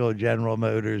single General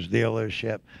Motors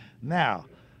dealership. Now,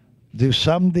 do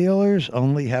some dealers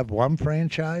only have one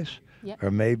franchise? Yep. Or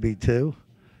maybe 2?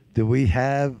 Do we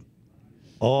have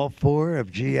all 4? If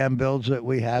GM builds it,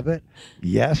 we have it?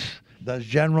 Yes. Does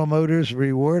General Motors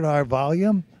reward our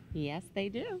volume? Yes, they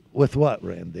do. With what,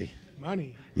 Randy?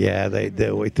 Money. Yeah, they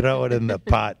do. We throw it in the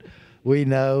pot. We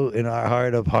know in our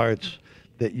heart of hearts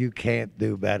that you can't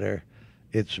do better.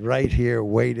 It's right here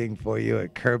waiting for you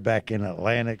at Kerbeck in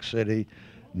Atlantic City.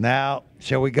 Now,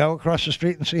 shall we go across the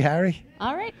street and see Harry?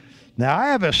 All right. Now, I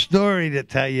have a story to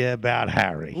tell you about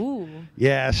Harry. Ooh.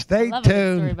 Yeah, stay I love tuned. a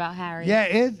good story about Harry. Yeah,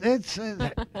 it's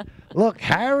look,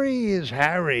 Harry is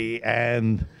Harry,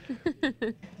 and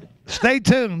stay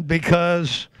tuned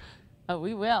because... Oh,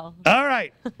 we will. All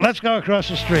right, let's go across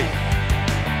the street.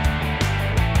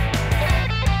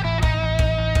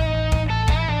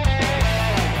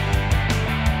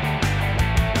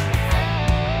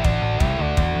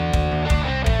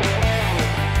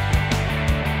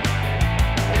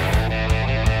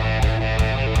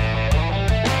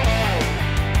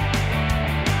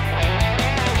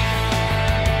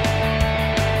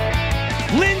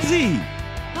 Lindsey!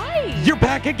 Hi. You're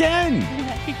back again!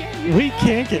 We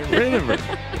can't get rid of her.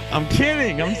 I'm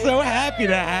kidding. I'm so happy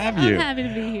to have you. I'm happy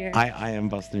to be here. I am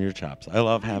busting your chops. I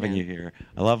love having you here.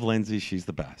 I love Lindsey. She's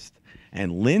the best.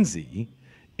 And Lindsey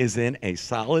is in a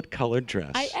solid colored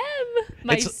dress. I am.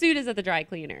 My suit is at the dry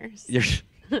cleaners. You're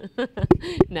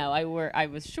No, I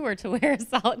was sure to wear a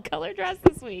solid color dress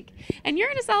this week. And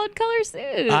you're in a solid color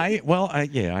suit.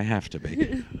 Yeah, I have to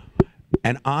be.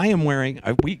 And I am wearing,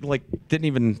 we didn't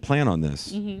even plan on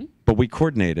this, but we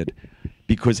coordinated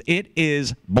because it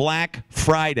is Black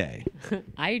Friday.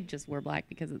 I just wore black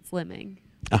because it's slimming.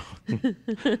 Oh. But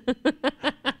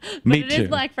Me it too. is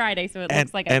Black Friday, so it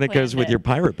looks like and it goes with your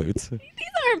pirate boots. These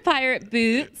aren't pirate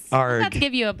boots. Arg. I'm about to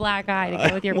give you a black eye to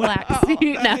go with your black Wow, suit.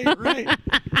 No. right.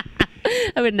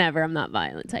 I would never. I'm not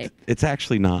violent type. It's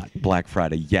actually not Black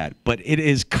Friday yet, but it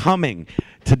is coming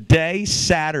today,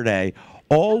 Saturday,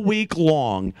 all week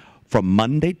long from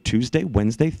Monday, Tuesday,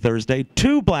 Wednesday, Thursday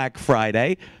to Black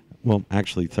Friday. Well,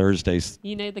 actually, Thursdays.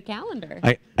 You know the calendar.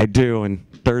 I do, and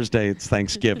Thursday it's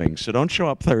Thanksgiving, so don't show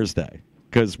up Thursday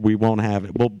because we won't have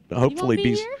it. We'll hopefully you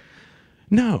won't be here?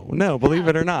 No, believe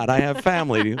it or not, I have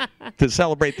family to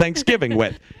celebrate Thanksgiving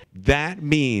with. That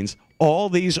means all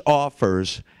these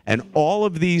offers and all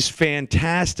of these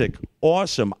fantastic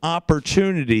awesome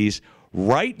opportunities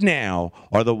right now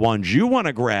are the ones you want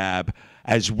to grab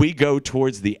as we go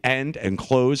towards the end and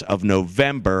close of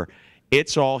November.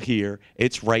 It's all here.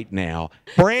 It's right now.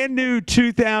 Brand new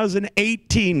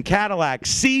 2018 Cadillac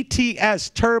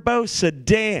CTS Turbo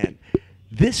Sedan.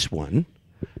 This one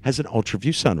has an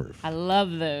ultra-view sunroof. I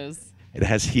love those. It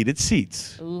has heated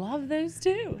seats. Love those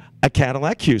too. A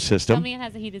Cadillac Q system. Tell me it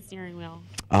has a heated steering wheel.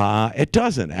 It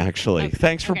doesn't, actually. Okay.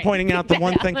 Thanks for Okay. pointing out the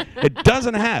one thing it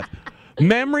doesn't have.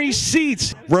 Memory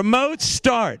seats, remote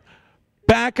start,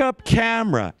 backup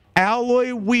camera,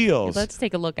 alloy wheels. Let's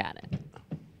take a look at it.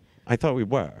 I thought we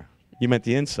were. You meant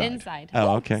the inside. Inside.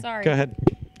 Oh, okay. Sorry. Go ahead.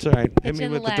 It's all right. Hit me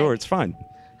in with the the door. leg. It's fine.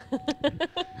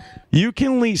 You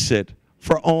can lease it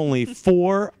for only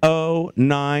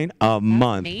 $409 a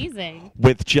month. Amazing.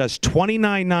 With just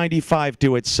 $29.95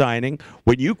 due at signing,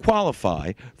 when you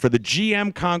qualify for the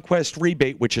GM Conquest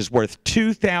rebate, which is worth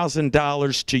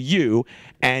 $2,000 to you,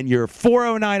 and you're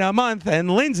 $409 a month.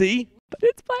 And Lindsay, But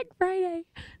it's Black Friday,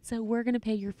 so we're going to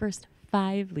pay your first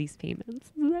 5 lease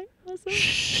payments. Isn't that awesome?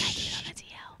 Shh.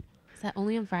 Is that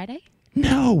only on Friday?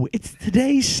 no, it's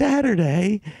today,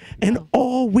 Saturday, and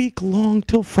all week long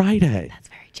till Friday. That's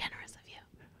very generous of you.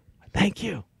 Thank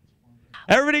you.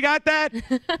 Everybody got that?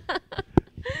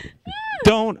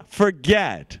 Don't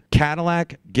forget,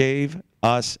 Cadillac gave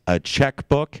us a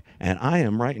checkbook, and I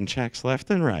am writing checks left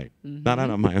and right. Not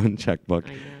on my own checkbook.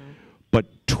 I know. But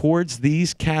towards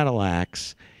these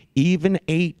Cadillacs, even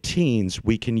 18s,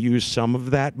 we can use some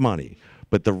of that money.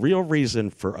 But the real reason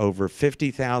for over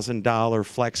 $50,000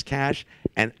 flex cash,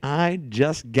 and I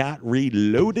just got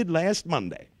reloaded last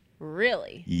Monday.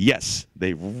 Really? Yes,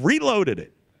 they reloaded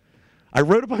it. I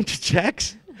wrote a bunch of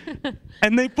checks,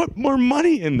 and they put more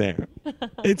money in there.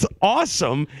 It's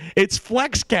awesome. It's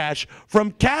flex cash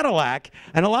from Cadillac,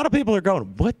 and a lot of people are going,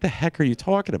 what the heck are you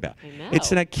talking about? I know.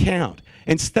 It's an account.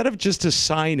 Instead of just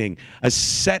assigning a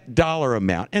set dollar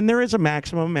amount, and there is a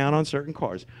maximum amount on certain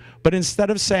cars, but instead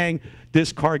of saying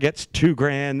this car gets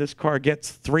 $2,000, this car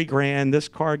gets $3,000, this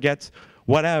car gets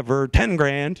whatever, 10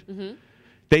 grand,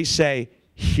 they say,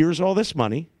 here's all this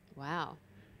money. Wow.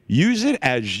 Use it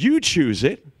as you choose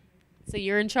it. So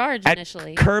you're in charge At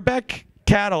initially. Kerbeck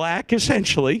Cadillac,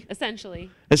 essentially,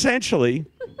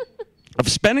 of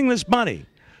spending this money.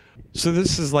 So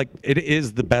this is like, it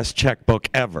is the best checkbook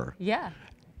ever. Yeah.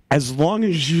 As long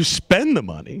as you spend the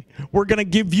money, we're going to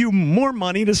give you more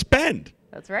money to spend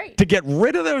That's right. to get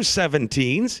rid of those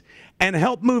 17s and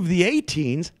help move the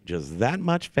 18s just that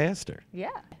much faster. Yeah.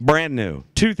 Brand new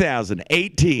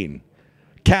 2018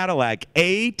 Cadillac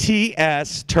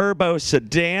ATS Turbo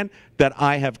Sedan that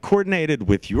I have coordinated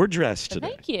with your dress today.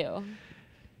 Thank you.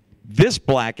 This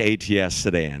black ATS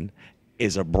sedan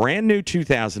is a brand new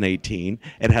 2018.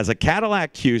 It has a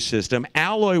Cadillac Q system,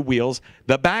 alloy wheels,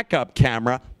 the backup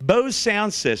camera, Bose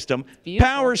sound system, beautiful.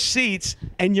 power seats,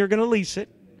 and you're going to lease it.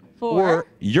 For? Or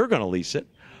you're going to lease it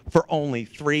for only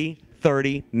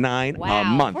 $339 Wow. a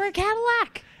month. For a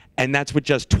Cadillac. And that's with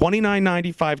just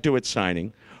 $29.95 due at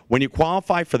signing. When you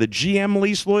qualify for the GM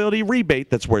lease loyalty rebate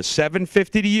that's worth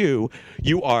 $750 to you,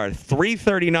 you are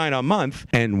 $339 a month,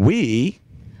 and we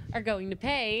Are going to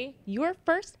pay your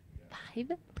first 5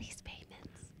 lease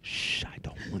payments. Shh, I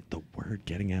don't want the word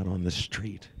getting out on the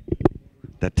street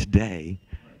that today,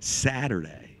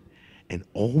 Saturday, and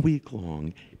all week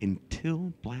long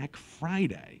until Black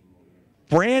Friday,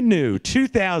 brand new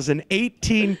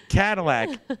 2018 Cadillac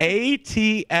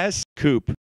ATS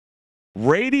Coupe,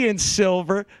 radiant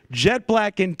silver, jet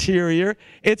black interior.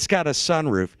 It's got a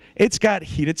sunroof. It's got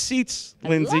heated seats,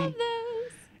 Lindsay. I love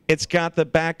those. It's got the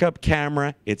backup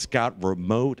camera, it's got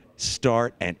remote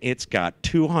start, and it's got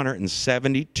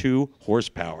 272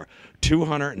 horsepower,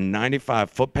 295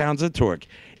 foot-pounds of torque,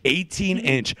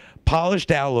 18-inch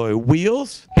polished alloy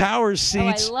wheels, power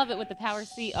seats. Oh, I love it with the power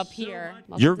seat up here.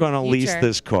 You're going to lease Future.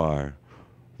 this car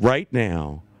right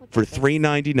now for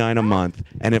 $399 a month.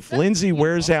 And if Lindsay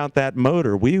wears out that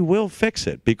motor, we will fix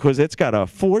it because it's got a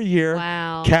 4-year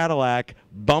Wow. Cadillac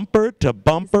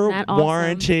bumper-to-bumper Isn't that awesome?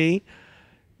 warranty.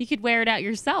 You could wear it out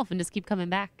yourself and just keep coming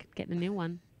back, getting a new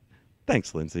one.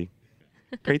 Thanks, Lindsay.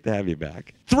 Great to have you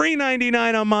back.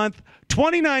 $399 a month,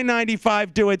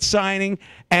 $29.95 due at signing,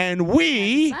 and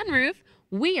we Sunroof,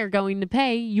 we are going to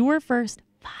pay your first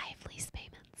 5 lease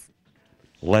payments.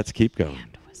 let's keep going.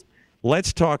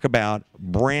 Let's talk about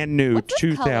brand new What's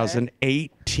this color?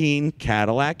 2018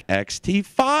 Cadillac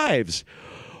XT5s.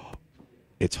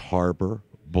 It's Harbor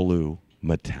Blue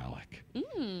Metallic.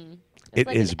 It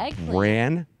like is an eggplant.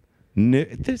 brand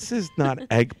This is not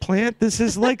eggplant. This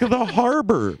is like the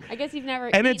harbor. I guess you've never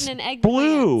And eaten it's an eggplant.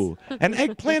 blue. An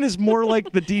eggplant is more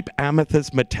like the deep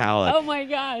amethyst metallic. Oh my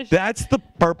gosh. That's the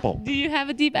purple. Do you have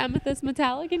a deep amethyst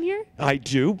metallic in here? I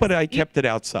do, but I kept it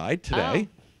outside today.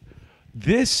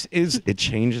 This is, it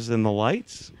changes in the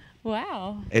lights.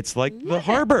 Wow. It's like the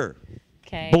harbor.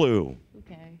 Okay. Blue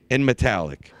Okay. and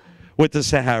metallic with the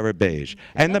Sahara beige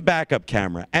and the backup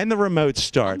camera and the remote I'm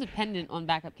start. dependent on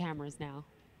backup cameras now.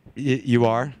 You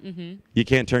are? Mm-hmm. You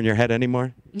can't turn your head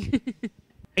anymore?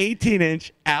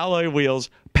 18-inch alloy wheels,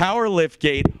 power lift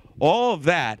gate, all of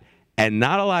that, and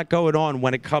not a lot going on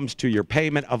when it comes to your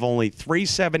payment of only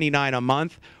 $379 a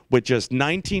month with just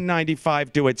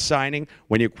 $19.95 due at signing.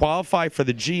 When you qualify for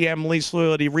the GM lease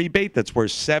loyalty rebate, that's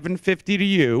worth $750 to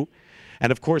you,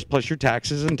 and of course, plus your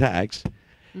taxes and tags.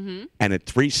 Mm-hmm. And at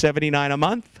 $379 a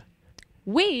month,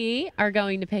 We are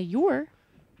going to pay your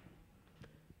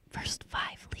first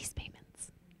 5 lease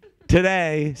payments.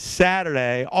 today,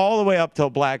 Saturday, all the way up till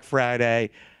Black Friday,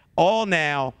 all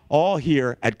now, all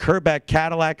here at Kerbeck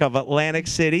Cadillac of Atlantic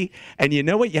City. And you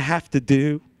know what you have to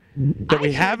do that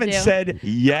we haven't said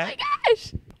yet? Oh my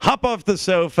gosh! Hop off the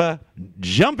sofa,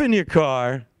 jump in your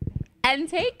car. And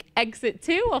take exit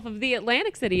 2 off of the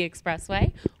Atlantic City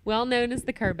Expressway, well known as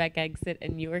the Kerbeck exit,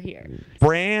 and you are here.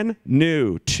 Brand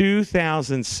new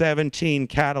 2017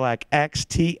 Cadillac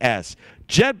XTS.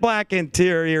 Jet black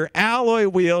interior, alloy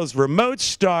wheels, remote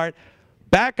start,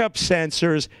 backup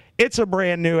sensors. It's a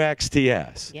brand new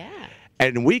XTS. Yeah.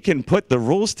 And we can put the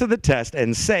rules to the test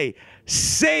and say,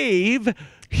 save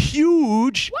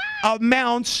huge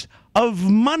amounts of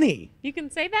money. You can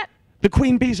say that? The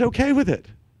Queen Bee's okay with it.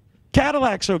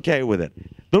 Cadillac's okay with it.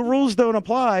 The rules don't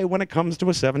apply when it comes to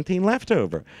a 17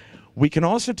 leftover. We can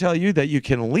also tell you that you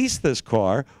can lease this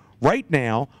car right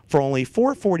now for only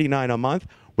 $449 a month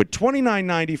with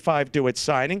 $29.95 due at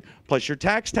signing, plus your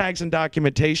tax, tags, and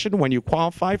documentation when you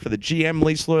qualify for the GM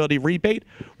lease loyalty rebate,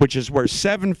 which is worth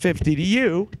 $750 to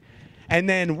you. And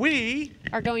then we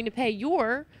are going to pay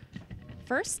your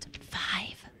first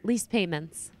 5 lease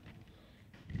payments.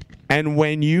 And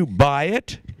when you buy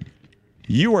it,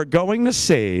 you are going to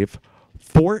save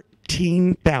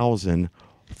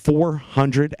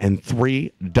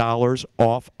 $14,403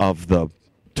 off of the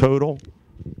total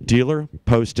dealer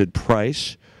posted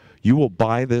price. You will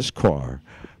buy this car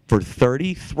for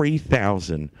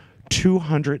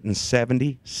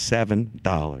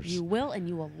 $33,277. You will, and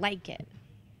you will like it.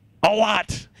 A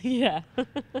lot. Yeah.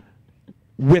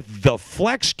 With the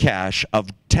flex cash of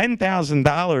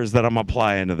 $10,000 that I'm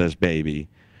applying to this baby,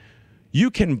 you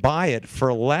can buy it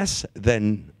for less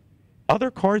than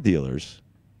other car dealers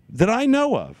that I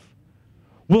know of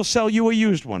will sell you a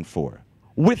used one for,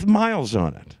 with miles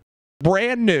on it.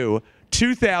 Brand new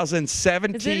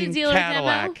 2017 Is it a dealer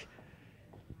Cadillac. demo?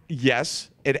 Yes.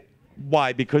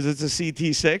 Why? Because it's a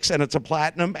CT6 and it's a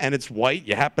platinum and it's white.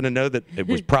 You happen to know that it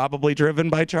was probably driven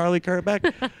by Charlie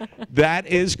Kerbeck? That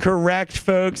is correct,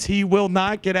 folks. He will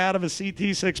not get out of a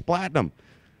CT6 platinum.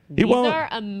 He These won't. are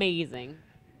amazing.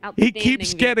 He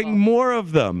keeps getting more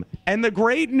of them. And the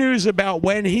great news about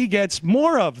when he gets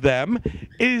more of them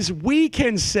is we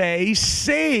can say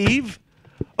save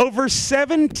over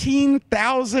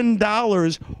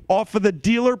 $17,000 off of the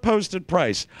dealer posted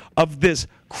price of this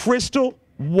crystal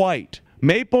white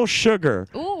maple sugar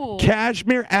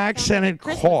cashmere accented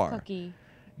car. Cookie.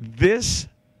 This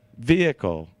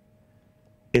vehicle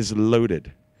is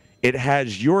loaded. It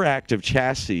has your active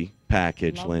chassis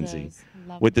package, Love Lindsay, those.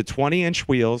 Love with the 20-inch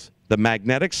wheels, the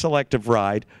magnetic selective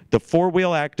ride, the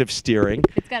 4-wheel active steering,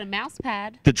 It's got a mouse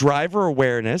pad. the driver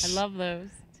awareness. I love those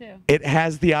too. It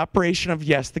has the operation of,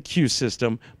 yes, the Q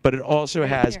system, but it also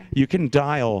has, you can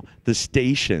dial the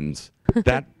stations.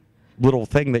 That little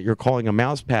thing that you're calling a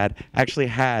mouse pad actually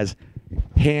has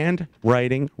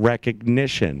handwriting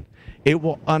recognition. It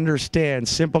will understand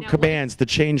simple commands to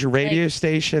change your radio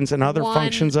stations and other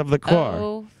functions of the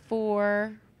car.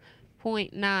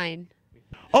 104.9.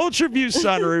 Ultra View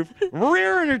sunroof,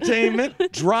 rear entertainment,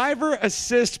 driver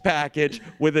assist package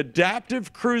with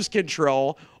adaptive cruise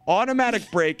control, automatic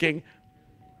braking,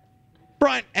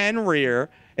 front and rear.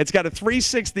 It's got a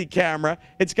 360 camera.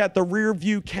 It's got the rear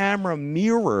view camera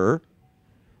mirror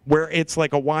where it's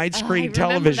like a widescreen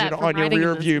television on your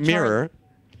rear view mirror.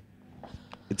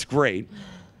 It's great.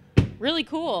 Really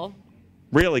cool.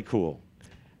 Really cool.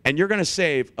 And you're going to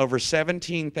save over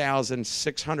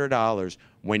 $17,600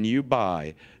 when you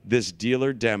buy this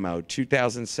dealer demo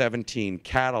 2017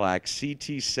 Cadillac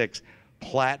CT6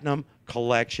 Platinum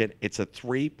Collection. It's a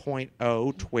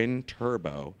 3.0 twin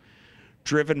turbo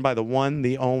driven by the one,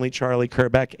 the only Charlie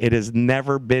Kerbeck. It has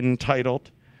never been titled.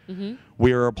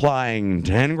 We are applying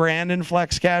 10 grand in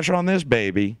flex cash on this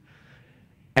baby,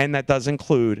 and that does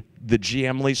include the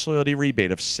GM lease loyalty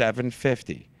rebate of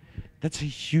 $750. That's a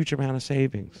huge amount of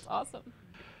savings. Awesome.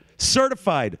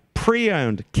 Certified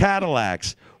pre-owned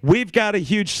Cadillacs. We've got a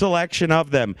huge selection of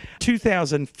them.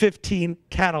 2015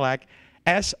 Cadillac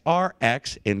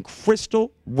SRX in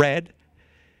crystal red.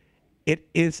 It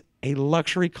is a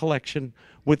luxury collection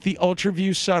with the UltraView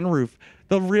sunroof,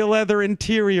 the real leather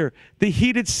interior, the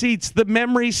heated seats, the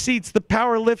memory seats, the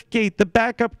power lift gate, the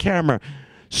backup camera.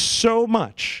 So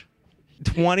much.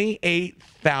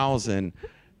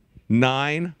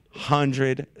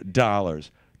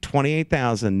 $28,900.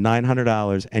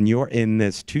 $28,900, and you're in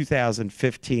this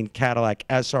 2015 Cadillac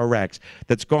SRX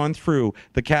that's gone through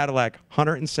the Cadillac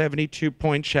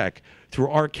 172-point check through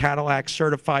our Cadillac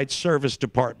Certified Service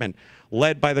Department,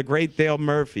 led by the great Dale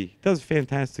Murphy. Does a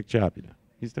fantastic job, you know.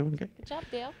 He's doing great. Good job,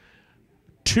 Dale.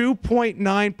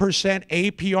 2.9%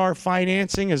 APR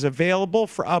financing is available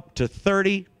for up to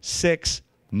 36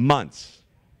 months.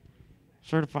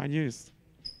 Certified used,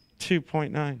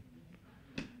 2.9.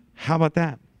 How about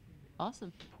that?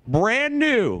 Awesome. Brand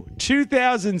new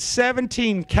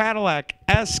 2017 Cadillac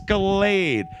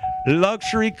Escalade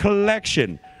Luxury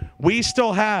Collection. We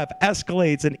still have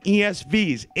Escalades and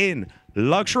ESVs in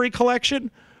Luxury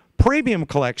Collection, Premium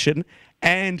Collection,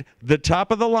 and the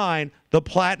top of the line, the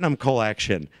Platinum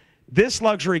Collection. This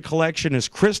Luxury Collection is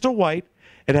crystal white.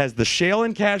 It has the shale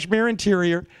and cashmere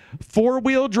interior,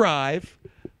 four-wheel drive,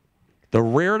 the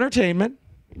rear entertainment,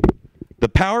 the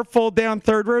power fold-down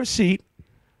third-row seat,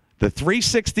 the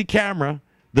 360 camera,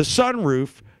 the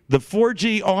sunroof, the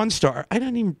 4G OnStar. I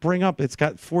didn't even bring up, it's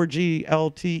got 4G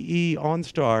LTE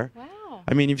OnStar. Wow.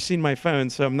 I mean, you've seen my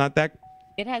phone, so I'm not that.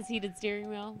 It has heated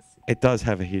steering wheels. It does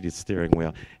have a heated steering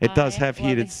wheel. It does have love a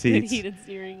heated good seats. Heated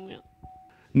steering wheel.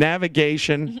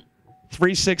 Navigation,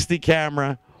 360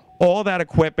 camera, all that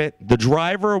equipment, the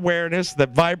driver awareness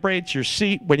that vibrates your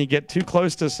seat when you get too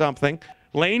close to something,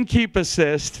 lane keep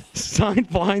assist, side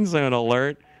blind zone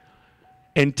alert,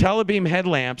 and telebeam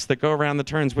headlamps that go around the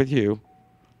turns with you.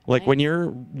 Like when you're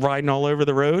riding all over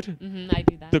the road, I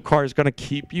do that. the car is going to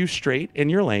keep you straight in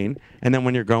your lane. And then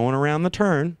when you're going around the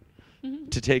turn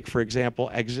to take, for example,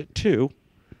 exit 2,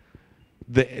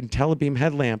 the telebeam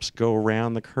headlamps go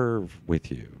around the curve with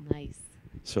you. Nice.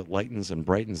 So it lightens and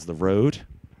brightens the road.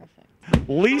 Perfect.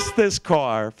 Lease this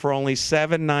car for only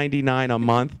 $799 a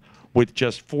month with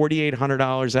just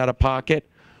 $4,800 out of pocket.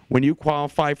 When you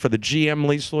qualify for the GM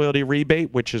lease loyalty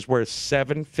rebate, which is worth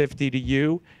 $750 to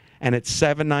you, and it's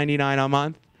 $799 a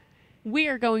month. We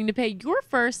are going to pay your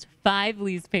first 5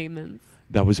 lease payments.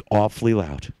 That was awfully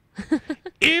loud.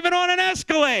 Even on an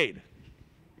Escalade.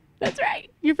 That's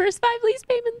right. Your first 5 lease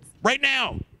payments. Right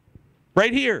now.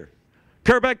 Right here.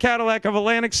 Kerbeck Cadillac of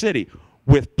Atlantic City.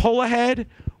 With pull ahead,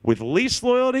 with lease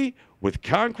loyalty, with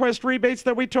conquest rebates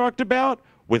that we talked about,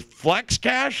 with flex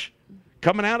cash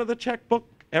coming out of the checkbook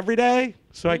every day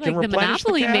so I can like replenish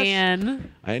the Monopoly the cash.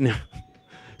 Man. I know.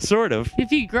 Sort of.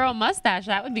 If you grow a mustache,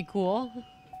 that would be cool.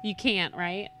 You can't,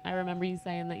 right? I remember you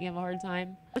saying that you have a hard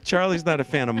time. Charlie's not a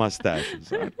fan of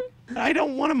mustaches. I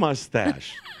don't want a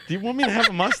mustache. Do you want me to have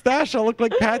a mustache? I'll look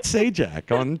like Pat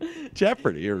Sajak on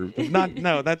Jeopardy. Or not?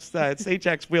 No, that's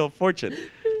Sajak's Wheel of Fortune.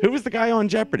 Who was the guy on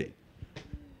Jeopardy?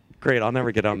 Great, I'll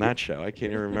never get on that show. I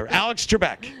can't even remember. Alex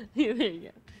Trebek. There you go.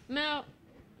 No.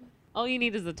 All you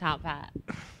need is a top hat.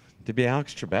 To be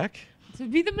Alex Trebek? To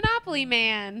be the Monopoly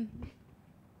Man.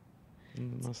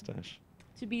 Mustache.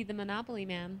 To be the Monopoly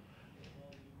Man.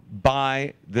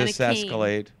 Buy this And a cane.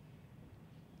 Escalade.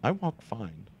 I walk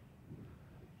fine.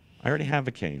 I already have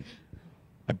a cane.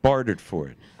 I bartered for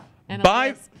it. And Buy. a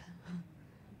lisp.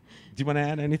 Do you want to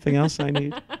add anything else I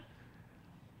need?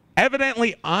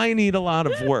 Evidently, I need a lot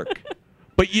of work.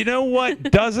 But you know what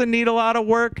doesn't need a lot of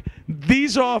work?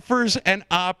 These offers and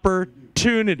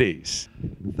opportunities.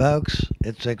 Folks,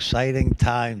 it's exciting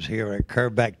times here at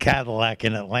Kerbeck Cadillac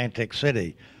in Atlantic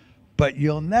City. But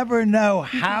you'll never know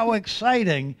how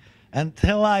exciting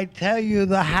until I tell you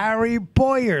the Harry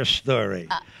Boyer story.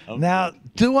 Now,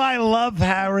 do I love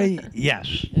Harry?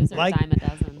 Yes. Those are a dime a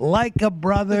dozen. Like a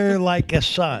brother, like a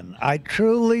son. I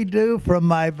truly do from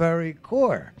my very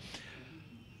core.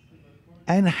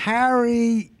 And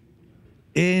Harry,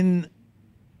 in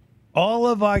all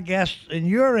of our guests, in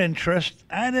your interest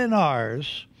and in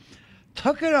ours,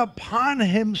 took it upon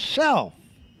himself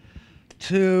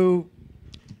to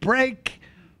break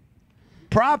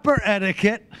proper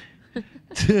etiquette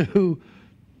to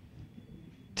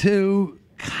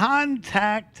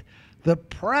contact the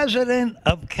president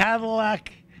of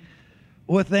Cadillac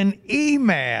with an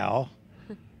email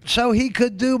so he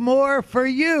could do more for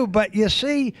you. But you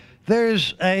see,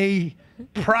 there's a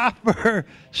proper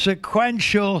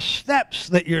sequential steps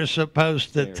that you're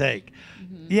supposed to take.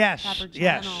 Yes, Proper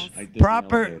yes. channels. I did the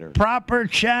Proper elevator. proper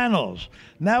channels.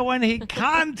 Now, when he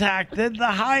contacted the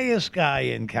highest guy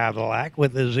in Cadillac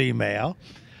with his email,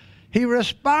 he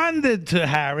responded to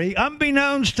Harry,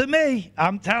 unbeknownst to me.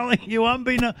 I'm telling you,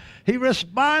 unbeknownst. He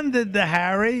responded to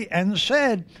Harry and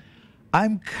said,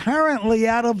 I'm currently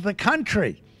out of the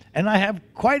country, and I have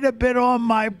quite a bit on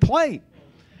my plate.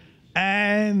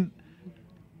 And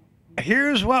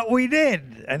here's what we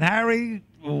did. And Harry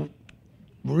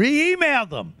re-emailed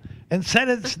them and said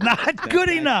it's not good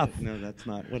enough. No, that's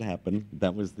not what happened.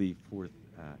 That was the fourth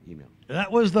email.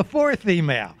 That was the fourth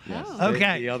email. Yes.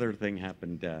 Okay. The other thing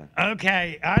happened.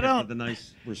 Okay, I after don't. The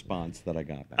nice response that I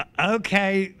got back.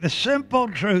 Okay, the simple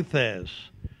truth is,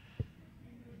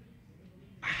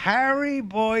 Harry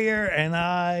Boyer and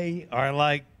I are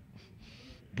like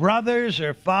brothers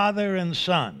or father and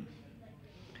son.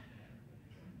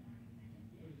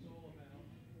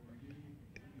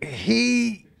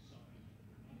 He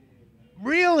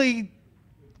really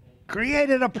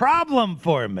created a problem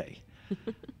for me.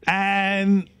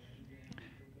 And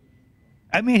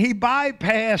I mean, he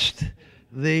bypassed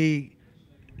the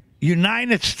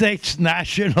United States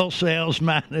national sales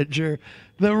manager,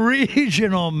 the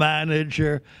regional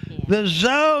manager, the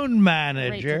zone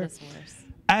manager,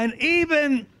 and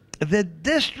even the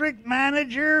district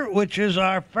manager, which is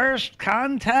our first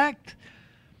contact.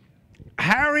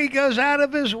 Harry goes out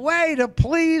of his way to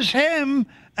please him,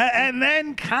 and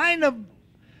then kind of.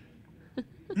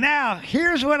 Now,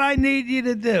 here's what I need you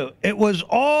to do. It was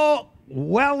all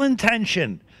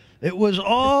well-intentioned. It was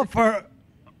all for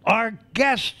our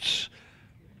guests'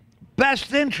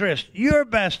 best interest, your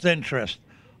best interest,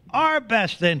 our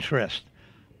best interest.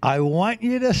 I want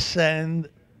you to send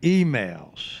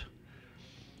emails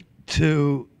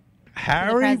to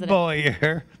Harry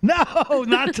Boyer. No,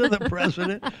 not to the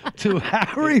president. To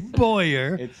Harry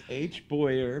Boyer. It's H.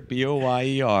 Boyer,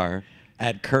 Boyer,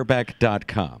 at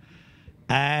Kerbeck.com.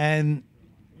 And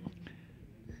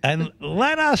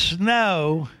let us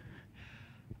know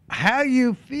how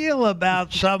you feel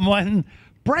about someone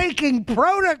breaking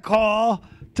protocol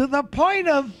to the point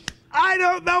of, I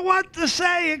don't know what to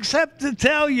say except to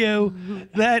tell you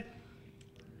that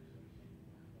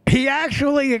he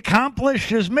actually accomplished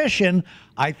his mission.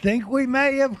 I think we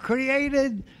may have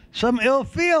created some ill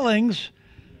feelings,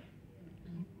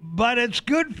 but it's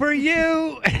good for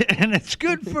you and it's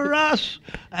good for us.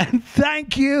 And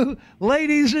thank you,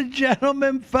 ladies and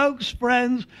gentlemen, folks,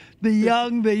 friends, the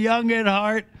young at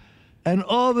heart, and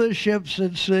all the ships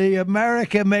at sea.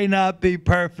 America may not be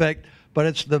perfect, but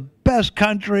it's the best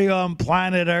country on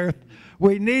planet Earth.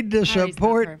 We need to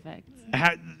support.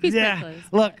 Yeah,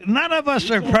 look, none of us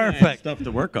are perfect. Stuff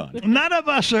to work on. None of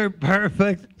us are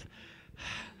perfect.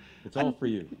 It's all for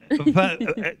you. But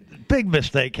big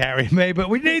mistake Harry made, but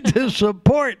we need to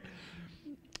support.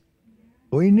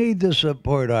 We need to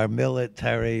support our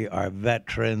military, our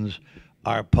veterans,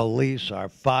 our police, our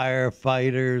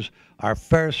firefighters, our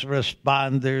first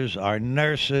responders, our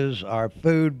nurses, our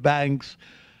food banks.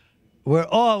 We're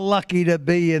all lucky to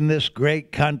be in this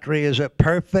great country. Is it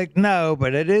perfect? No,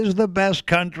 but it is the best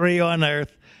country on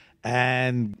earth.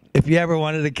 And if you ever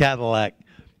wanted a Cadillac,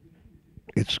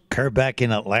 it's Kerbeck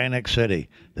in Atlantic City.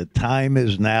 The time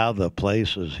is now. The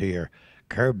place is here.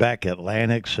 Kerbeck,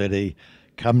 Atlantic City.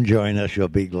 Come join us. You'll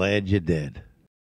be glad you did.